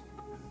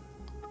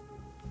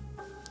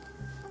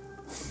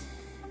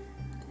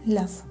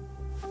 Լավ։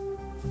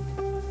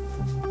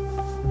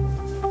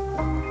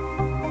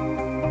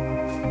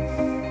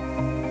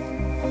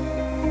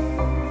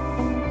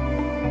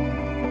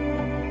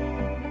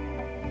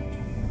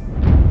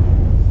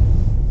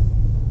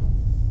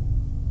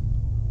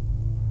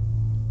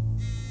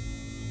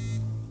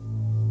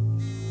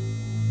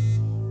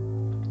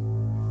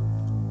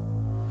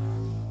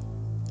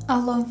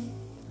 Ալո,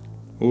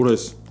 Ուր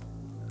ես։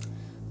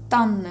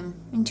 տանն եմ,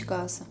 ինչ կա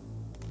ասա։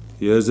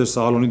 Ես ձեր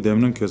սալոնի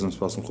դեմն եմ քեզ եմ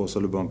սպասում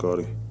խոսելու բան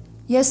կարի։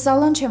 Ես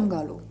սալոն չեմ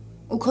գալու,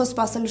 ու քո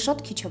սպասելը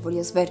շատ քիչ է, որ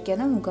ես վեր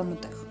կենամ ու գամ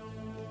այդտեղ։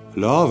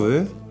 Լավ է։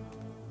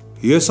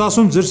 Ես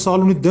ասում ձեր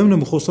սալոնի դեմն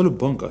եմ խոսելու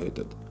բան կա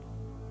հետդ։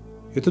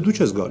 Եթե դու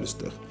չես գալիս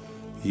այդտեղ,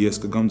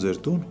 ես կգամ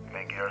ձեր տուն։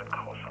 Մենք իրար հետ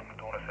կխոսանք,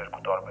 դու ունես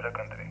երկու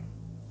տարբերակ ընտրի։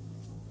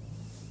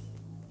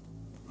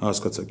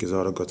 Հասկացա, քեզ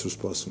արագացրու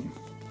սպասում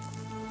եմ։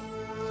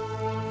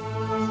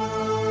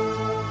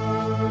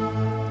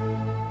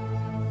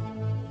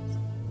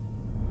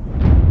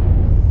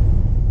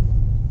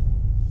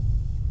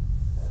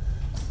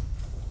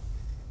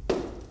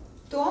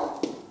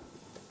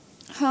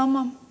 Հա,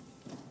 մամ։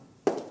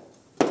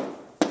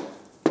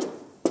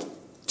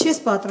 Չես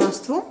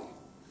պատրաստվում։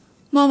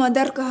 Մամա,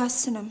 դեռ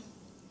կհասցնեմ։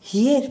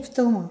 Երբ,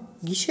 Տոմա,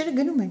 գիշերը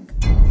գնում ենք։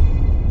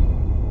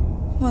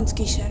 Ոնց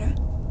գիշերը։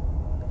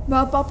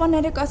 Բա պապան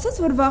երեք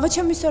ասաց, որ վաղը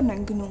չեմ իսորն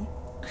են գնում։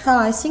 Հա,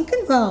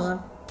 այսինքն վաղը։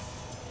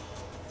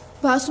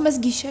 Բա ասում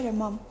ես գիշերը,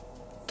 մամ։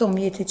 Տոմ,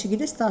 եթե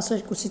չգիտես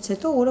 12-ից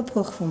հետո օրը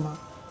փոխվում է։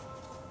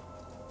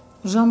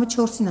 Ժամը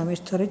 4-ին է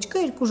մեր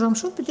թռիչքը, 2 ժամ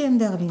շուտ պիտի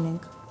այնտեղ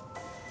լինենք։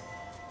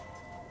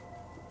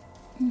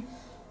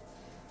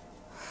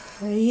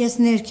 Ես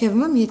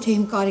ներքևում եմ, եթե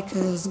իմ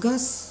կարիքը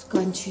զգաս,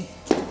 կանչի։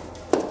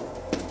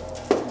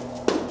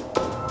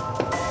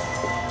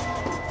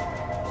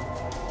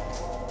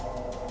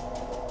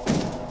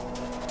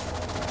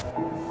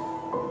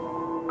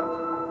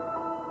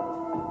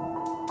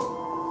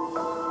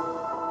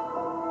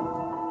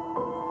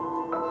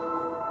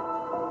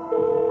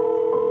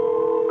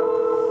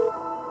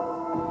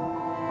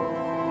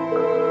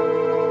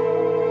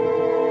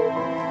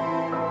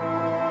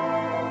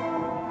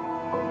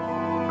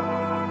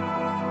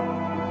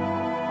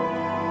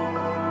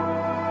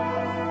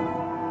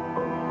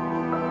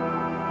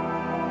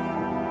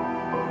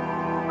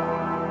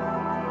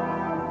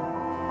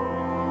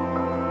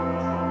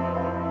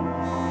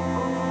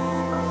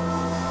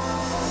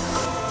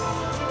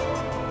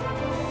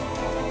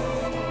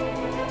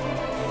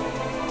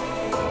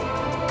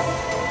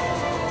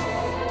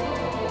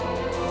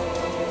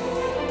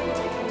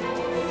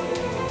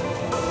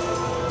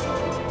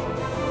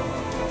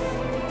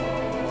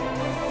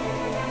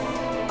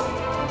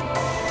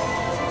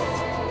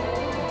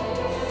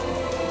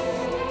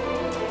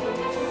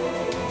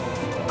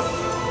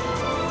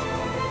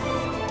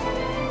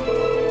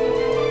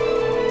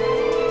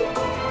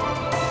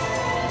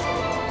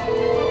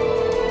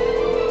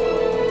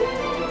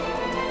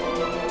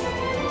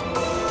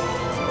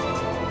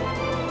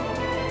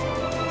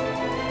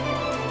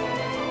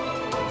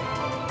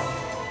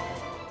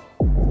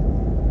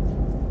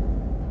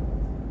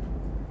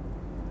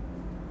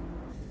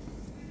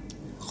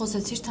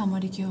 Խոսեցիր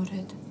Թամարիկի հոր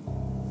հետ։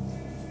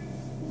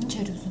 Ինչ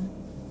էր ուզում։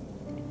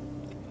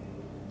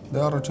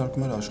 Դե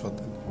առաջարկում էր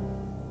աշխատել։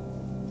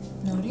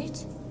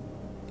 Նորից։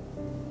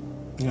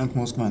 Իրանք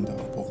Մոսկվա են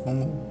տեղափոխվում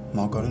ու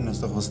Մակարին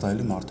այստեղ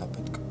վստահելի մարդ է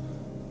պետք։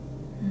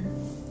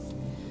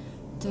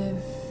 Դե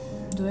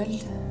դու էլ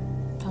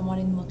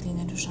Թամարին մոտ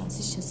լինելու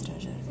շանսից չես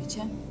հրաժարվի,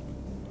 չէ՞։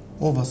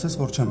 Ով ասես,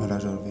 որ չեմ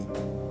հրաժարվի։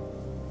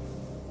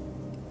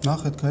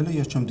 Նախ այդ քայլը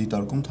ես չեմ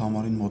դիտարկում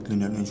Թամարին մոտ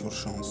լինելու ինչ-որ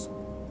շանս։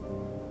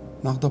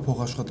 Նախ դա փող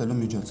աշխատելու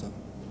միջոց է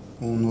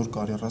ու նոր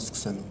կարիերա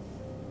սկսելու։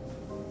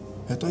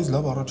 Հետո ինձ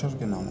լավ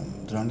առաջարկ են անում,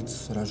 դրանից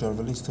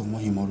հրաժարվելը ինձ թվում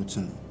է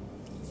հիմարություն է։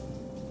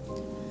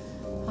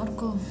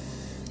 Արկո,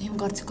 իմ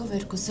կարծիքով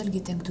երկուս էլ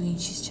գիտենք դու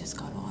ինչից չես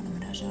կարողանում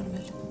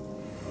հրաժարվել։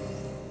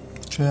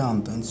 Չէ,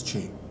 անտենց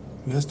չի։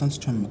 Ես տենց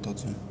չեմ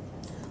մտածում։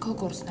 Քո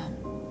գործն է։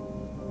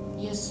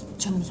 Ես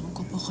չեմ ուզում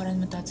քո փոխարեն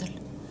մտածել։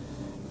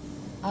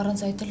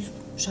 Առանց այդ էլ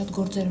շատ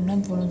գործեր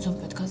ունեմ, որոնցով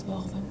պետք է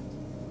զբաղվեմ։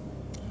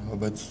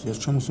 Բայց ես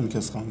չեմ ուզում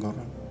քեզ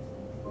խանգարեմ։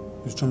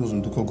 Ես չեմ ուզում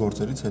դու քո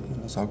գործերից հետ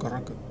մնաս,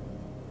 հակառակը։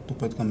 Դու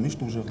պետք է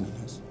միշտ ուժեղ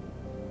լինես։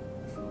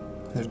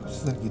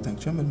 Երկուսս էլ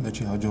գիտենք, չեմ էլ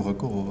մեջի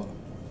հաջողակը ով է։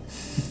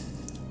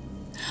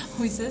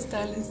 Հույս ես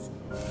տալիս։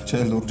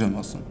 Չէ, լուրջ եմ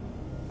ասում։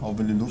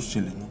 Ավելի լուրջ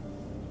չի լինում։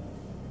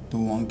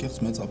 Դու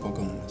անկեղծ մեծ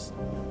ապագա ունես։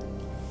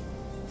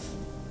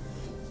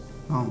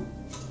 Հա։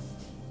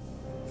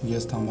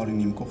 Ես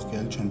Թամարին իմ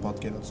կողքի էլ չեմ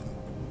պատկերացնում։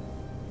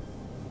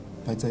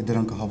 Բայց այդ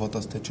դրանքը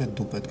հավատաս թե չէ,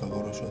 դու պետք է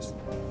որոշես։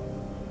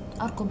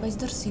 Արկո, բայց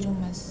դեռ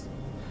սիրում ես։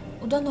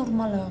 Ու դա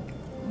նորմալ է։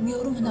 Մի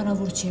օրում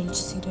հնարավոր չի էլ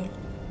չսիրել։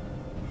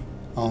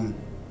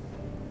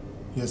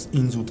 Ես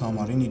ինձ ու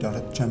Թամարին իրար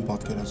հետ չեմ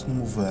պատկերացնում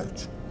ու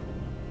վերջ։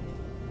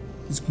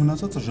 Իսկ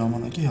մնացածը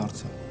ժամանակի հարց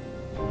է։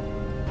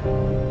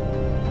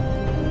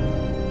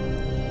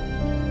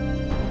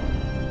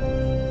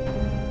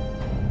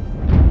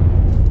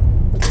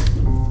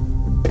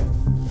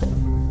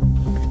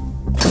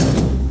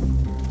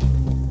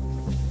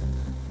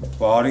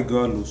 Բարի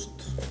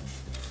գալուստ։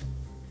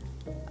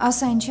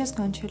 Ասա ինչ ես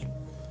կանչել։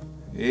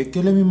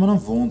 Եկել եմ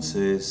իմանամ ոնց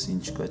ես,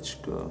 ինչ կա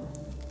չկա։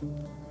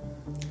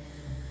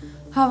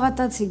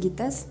 Հավատացի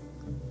գիտես։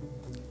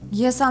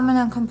 Ես ամեն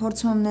անգամ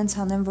փորձում եմ նենց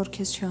անեմ, որ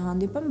քեզ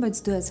չհանդիպեմ,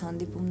 բայց դու ես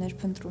հանդիպումներ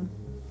փնտրում։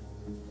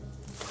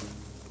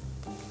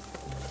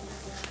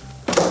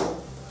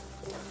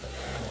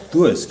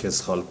 Դու ես քեզ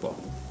սխալ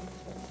պահում։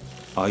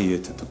 Այ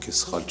եթե դու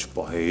քեզ սխալ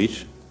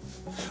չպահեիր,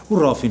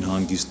 ու Ռաֆին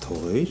հանգիստ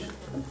թողեիր,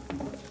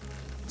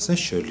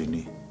 սենց չէր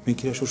լինի, մենք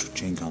իրար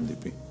շուտ չենք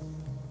հանդիպի։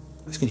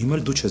 Այսինքն հիմա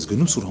դու չես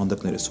գնում սուր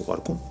հանդեպներ ես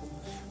ուղարկում։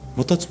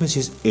 Մտածում ես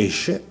ես էշ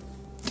է,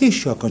 թե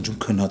էշի ականջում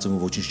քնած եմ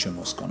ու ոչինչ չեմ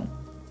հասկանում։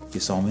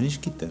 Ես ամեն ինչ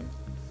գիտեմ։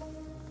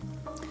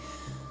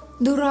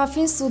 Դու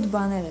Ռաֆին սուտ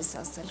բաներ ես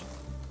ասել։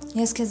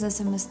 Ես քեզ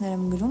SMS-ներ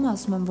եմ գրում,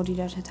 ասում եմ, որ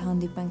իրար հետ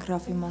հանդիպենք,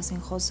 Ռաֆի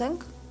մասին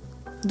խոսենք։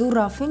 Դու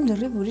Ռաֆին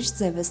լրիվ ուրիշ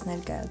ձև ես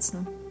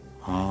ներկայացնում։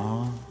 Հա,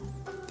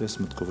 տես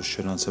մտքովս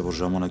չեր անցել, որ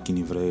ժամանակին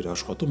ի վրա էր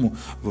աշխատում ու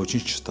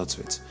ոչինչ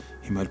չստացվեց։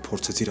 Հիմա էլ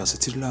փորձեցիր,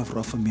 ասեցիր լավ,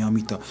 Ռաֆը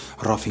միամիտ է,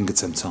 Ռաֆին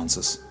գցեմ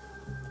ցանցս։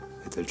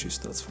 Հետ էլ չի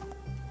ստացվում։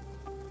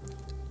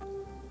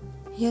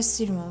 Ես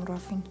սիրում եմ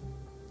Ռաֆին։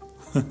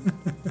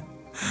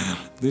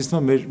 Դու իսկ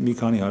մեր մի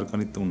քանի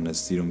հարկանի տունն ես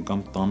սիրում կամ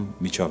տան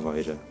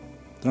միջավայրը։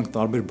 Դրանք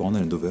տարբեր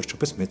բաներ են, դու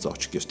վերջապես մեծ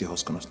աղջիկ ես, դի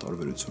հասկանաս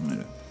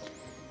տարբերությունները։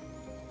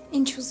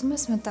 Ինչ ուզում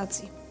ես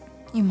մտածի։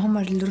 Իմ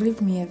համար լրիվ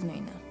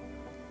միևնույն է։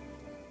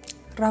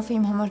 Ռաֆը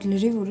իմ համար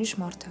լրիվ ուրիշ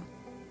մարդ է։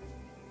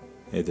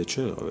 Հետո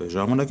չէ,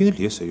 ժամանակին էլ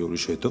ես էի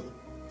ուրիշ հետո։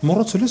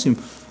 Մոռացել ես իմ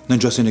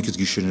ննջասենյակից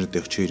գիշերները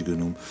տեղ չէիր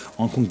գնում,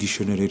 անկուն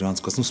գիշերներ էիր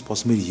անցկացնում,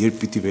 սպասում էիր երբ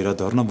պիտի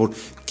վերադառնամ, որ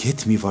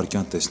գեթ մի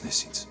վայրկյան տեսնես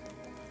ինձ։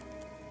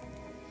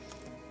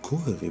 Քո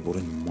եղի,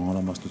 որ այն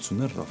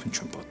մանրամասնությունները Ռաֆին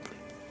չեն պատմել։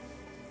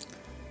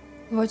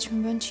 Ոչ մի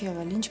բան չի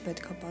եղել, ինչ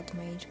պետք է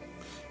պատմեիր։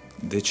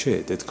 Դե չէ,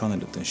 այդքան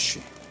էլ այտենց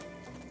չի։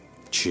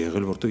 Չի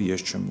եղել, որտեղ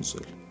ես չեմ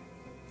ուզել։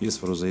 Ես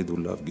Ֆրոզեի դու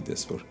լավ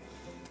գիտես, որ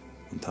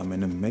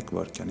ընդամենը 1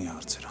 վայրկյանի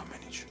հարց էր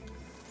ամեն ինչ։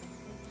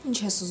 Ինչ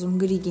ես ուզում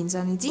գրիկ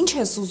ինձանից, ինչ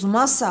ես ուզում,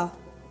 ասա։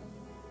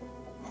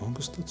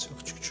 Հանգստացի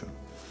աղջիկ ջան։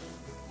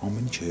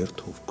 Ամեն ինչ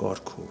հերթով,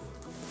 կարգով։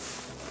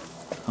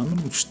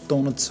 Ամեն ինչ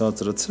տոնը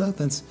ցածրացրա,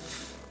 այտենց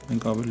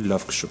մենք ավելի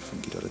լավ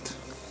կշփվենք իրար հետ։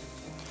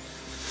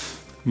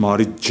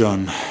 Մարի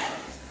ջան։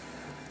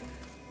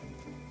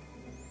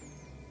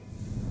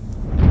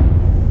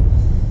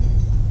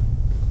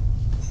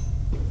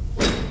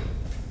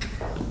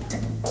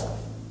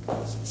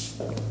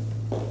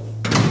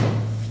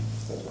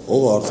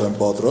 Ով արդեն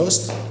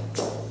պատրաստ։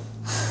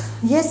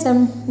 Ես եմ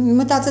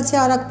մտածեցի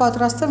արագ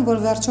պատրաստեմ,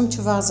 որ վերջում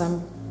չվազեմ։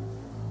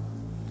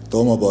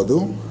 Տոմա բադու։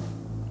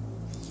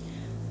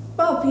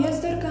 Պապ, ես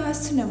դեռ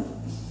կհասցնեմ։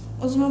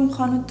 Ուզում եմ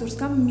խանութ դուրս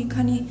գամ, մի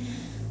քանի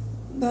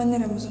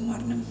բաներ եմ ուզում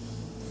առնեմ։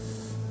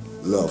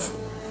 Լավ։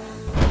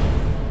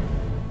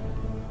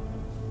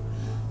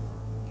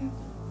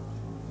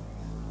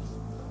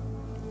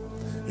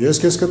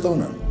 Ես քեզ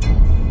կտանեմ։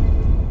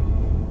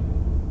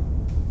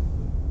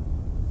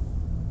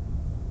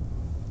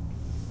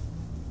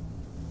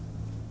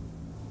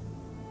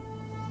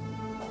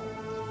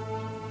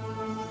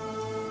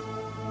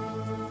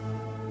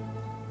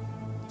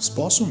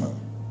 Սպասում եմ։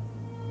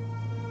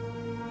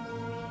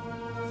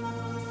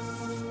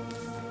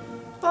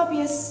 Պապ,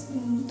 ես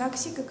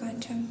տաքսի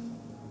կկանչեմ։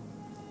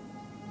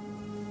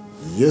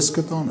 Ես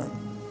կտանեմ։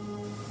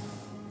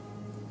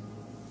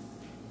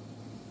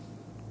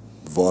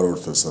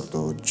 Վարորդը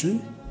սրտովդ չի։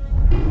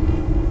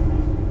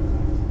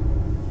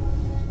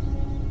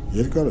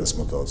 Երկար ես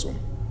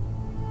մտածում։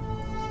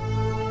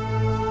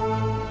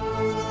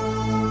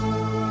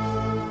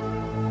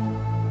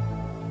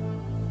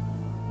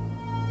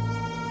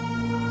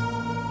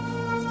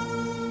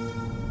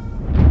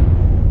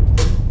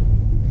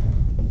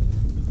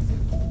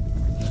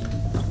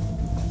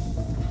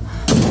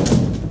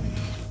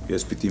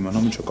 Ես պիտի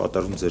իմանամ ինչ է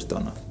կատարվում ձեր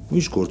տանը։ Ու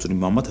ինչ գործ ունի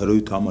մամա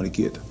հերոյի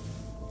Թամարիկի հետ։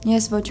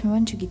 Ես ոչ մի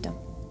բան չգիտեմ։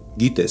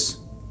 Գիտես։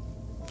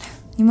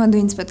 Հիմա դու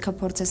ինձ պետքա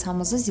փորձես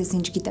համոզես, ես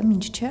ինչ գիտեմ,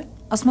 ինչ չէ։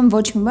 Ասում եմ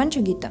ոչ մի բան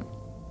չգիտեմ։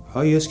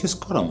 Հա, ես քեզ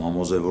կարամ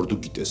համոզել, որ դու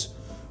գիտես,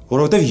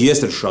 որովհետև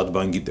ես էլ շատ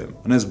բան գիտեմ։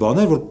 Այնպես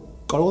բաներ, որ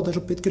կարող է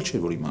դեռ պետք էլ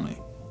չէ որ իմանայի։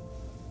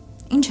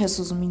 Ինչ ես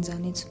ուզում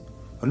ինձանից։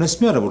 Այնպես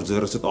մի արա որ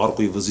ձեռս հետ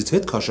արկուի վզից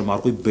հետ քաշեմ,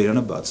 արկուի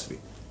բերանը բացվի։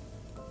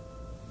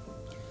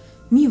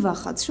 Մի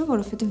վախացրու,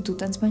 որովհետև դու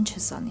տենց բան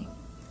չես անի։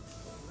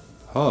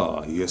 Հա,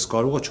 ես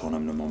կարող եմ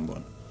չանեմ նման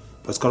բան,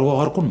 բայց կարող է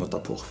արկուն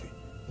մտափոխվի։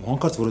 Ու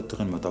հանկարծ որ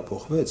այդտեղ են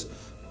մտափոխվեց,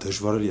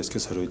 դժվար է ես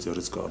քեզ հերոյի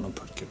ձեռից կարողանամ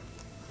փրկեմ։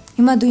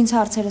 Հիմա դու ինձ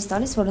հարցեր ես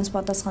տալիս, որոնց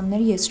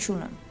պատասխանները ես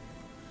չունեմ։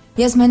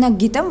 Ես մենակ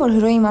գիտեմ, որ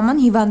հերոյի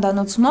մաման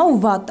հիվանդանոցում է ու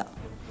վատ է։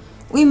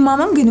 Ու իմ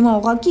մաման գնում է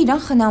ուղղակի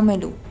իրան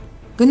խնամելու։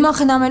 Գնում է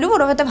խնամելու,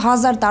 որովհետև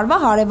 1000 տարվա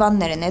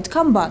հարևաններ են,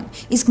 այդքան բան։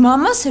 Իսկ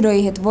մամաս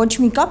հերոյի հետ ոչ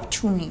մի կապ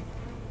չունի։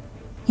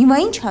 Հիմա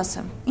ինչ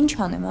ասեմ, ինչ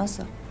անեմ,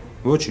 ասա։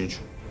 Ոչինչ։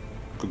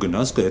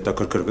 Կգնաս,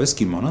 կհետաքրքրվես,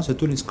 կիմանաս,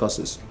 հետո ինձ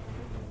կասես։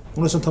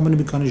 Ունես ընդամենը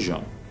մի քանի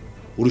ժամ։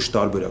 Ուրիշ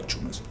տարբերակ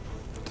չունես։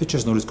 Թե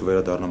չես նորից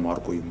կվերադառնամ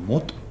Մարկոյի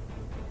մոտ,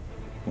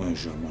 ու այն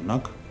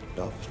ժամանակ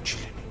լավ չի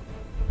լինի։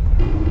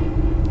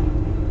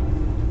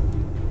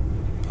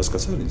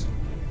 Հասկացա՞ր ինձ։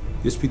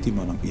 Ես պիտի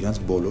իմանամ իրանց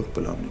բոլոր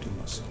պլանների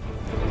մասին։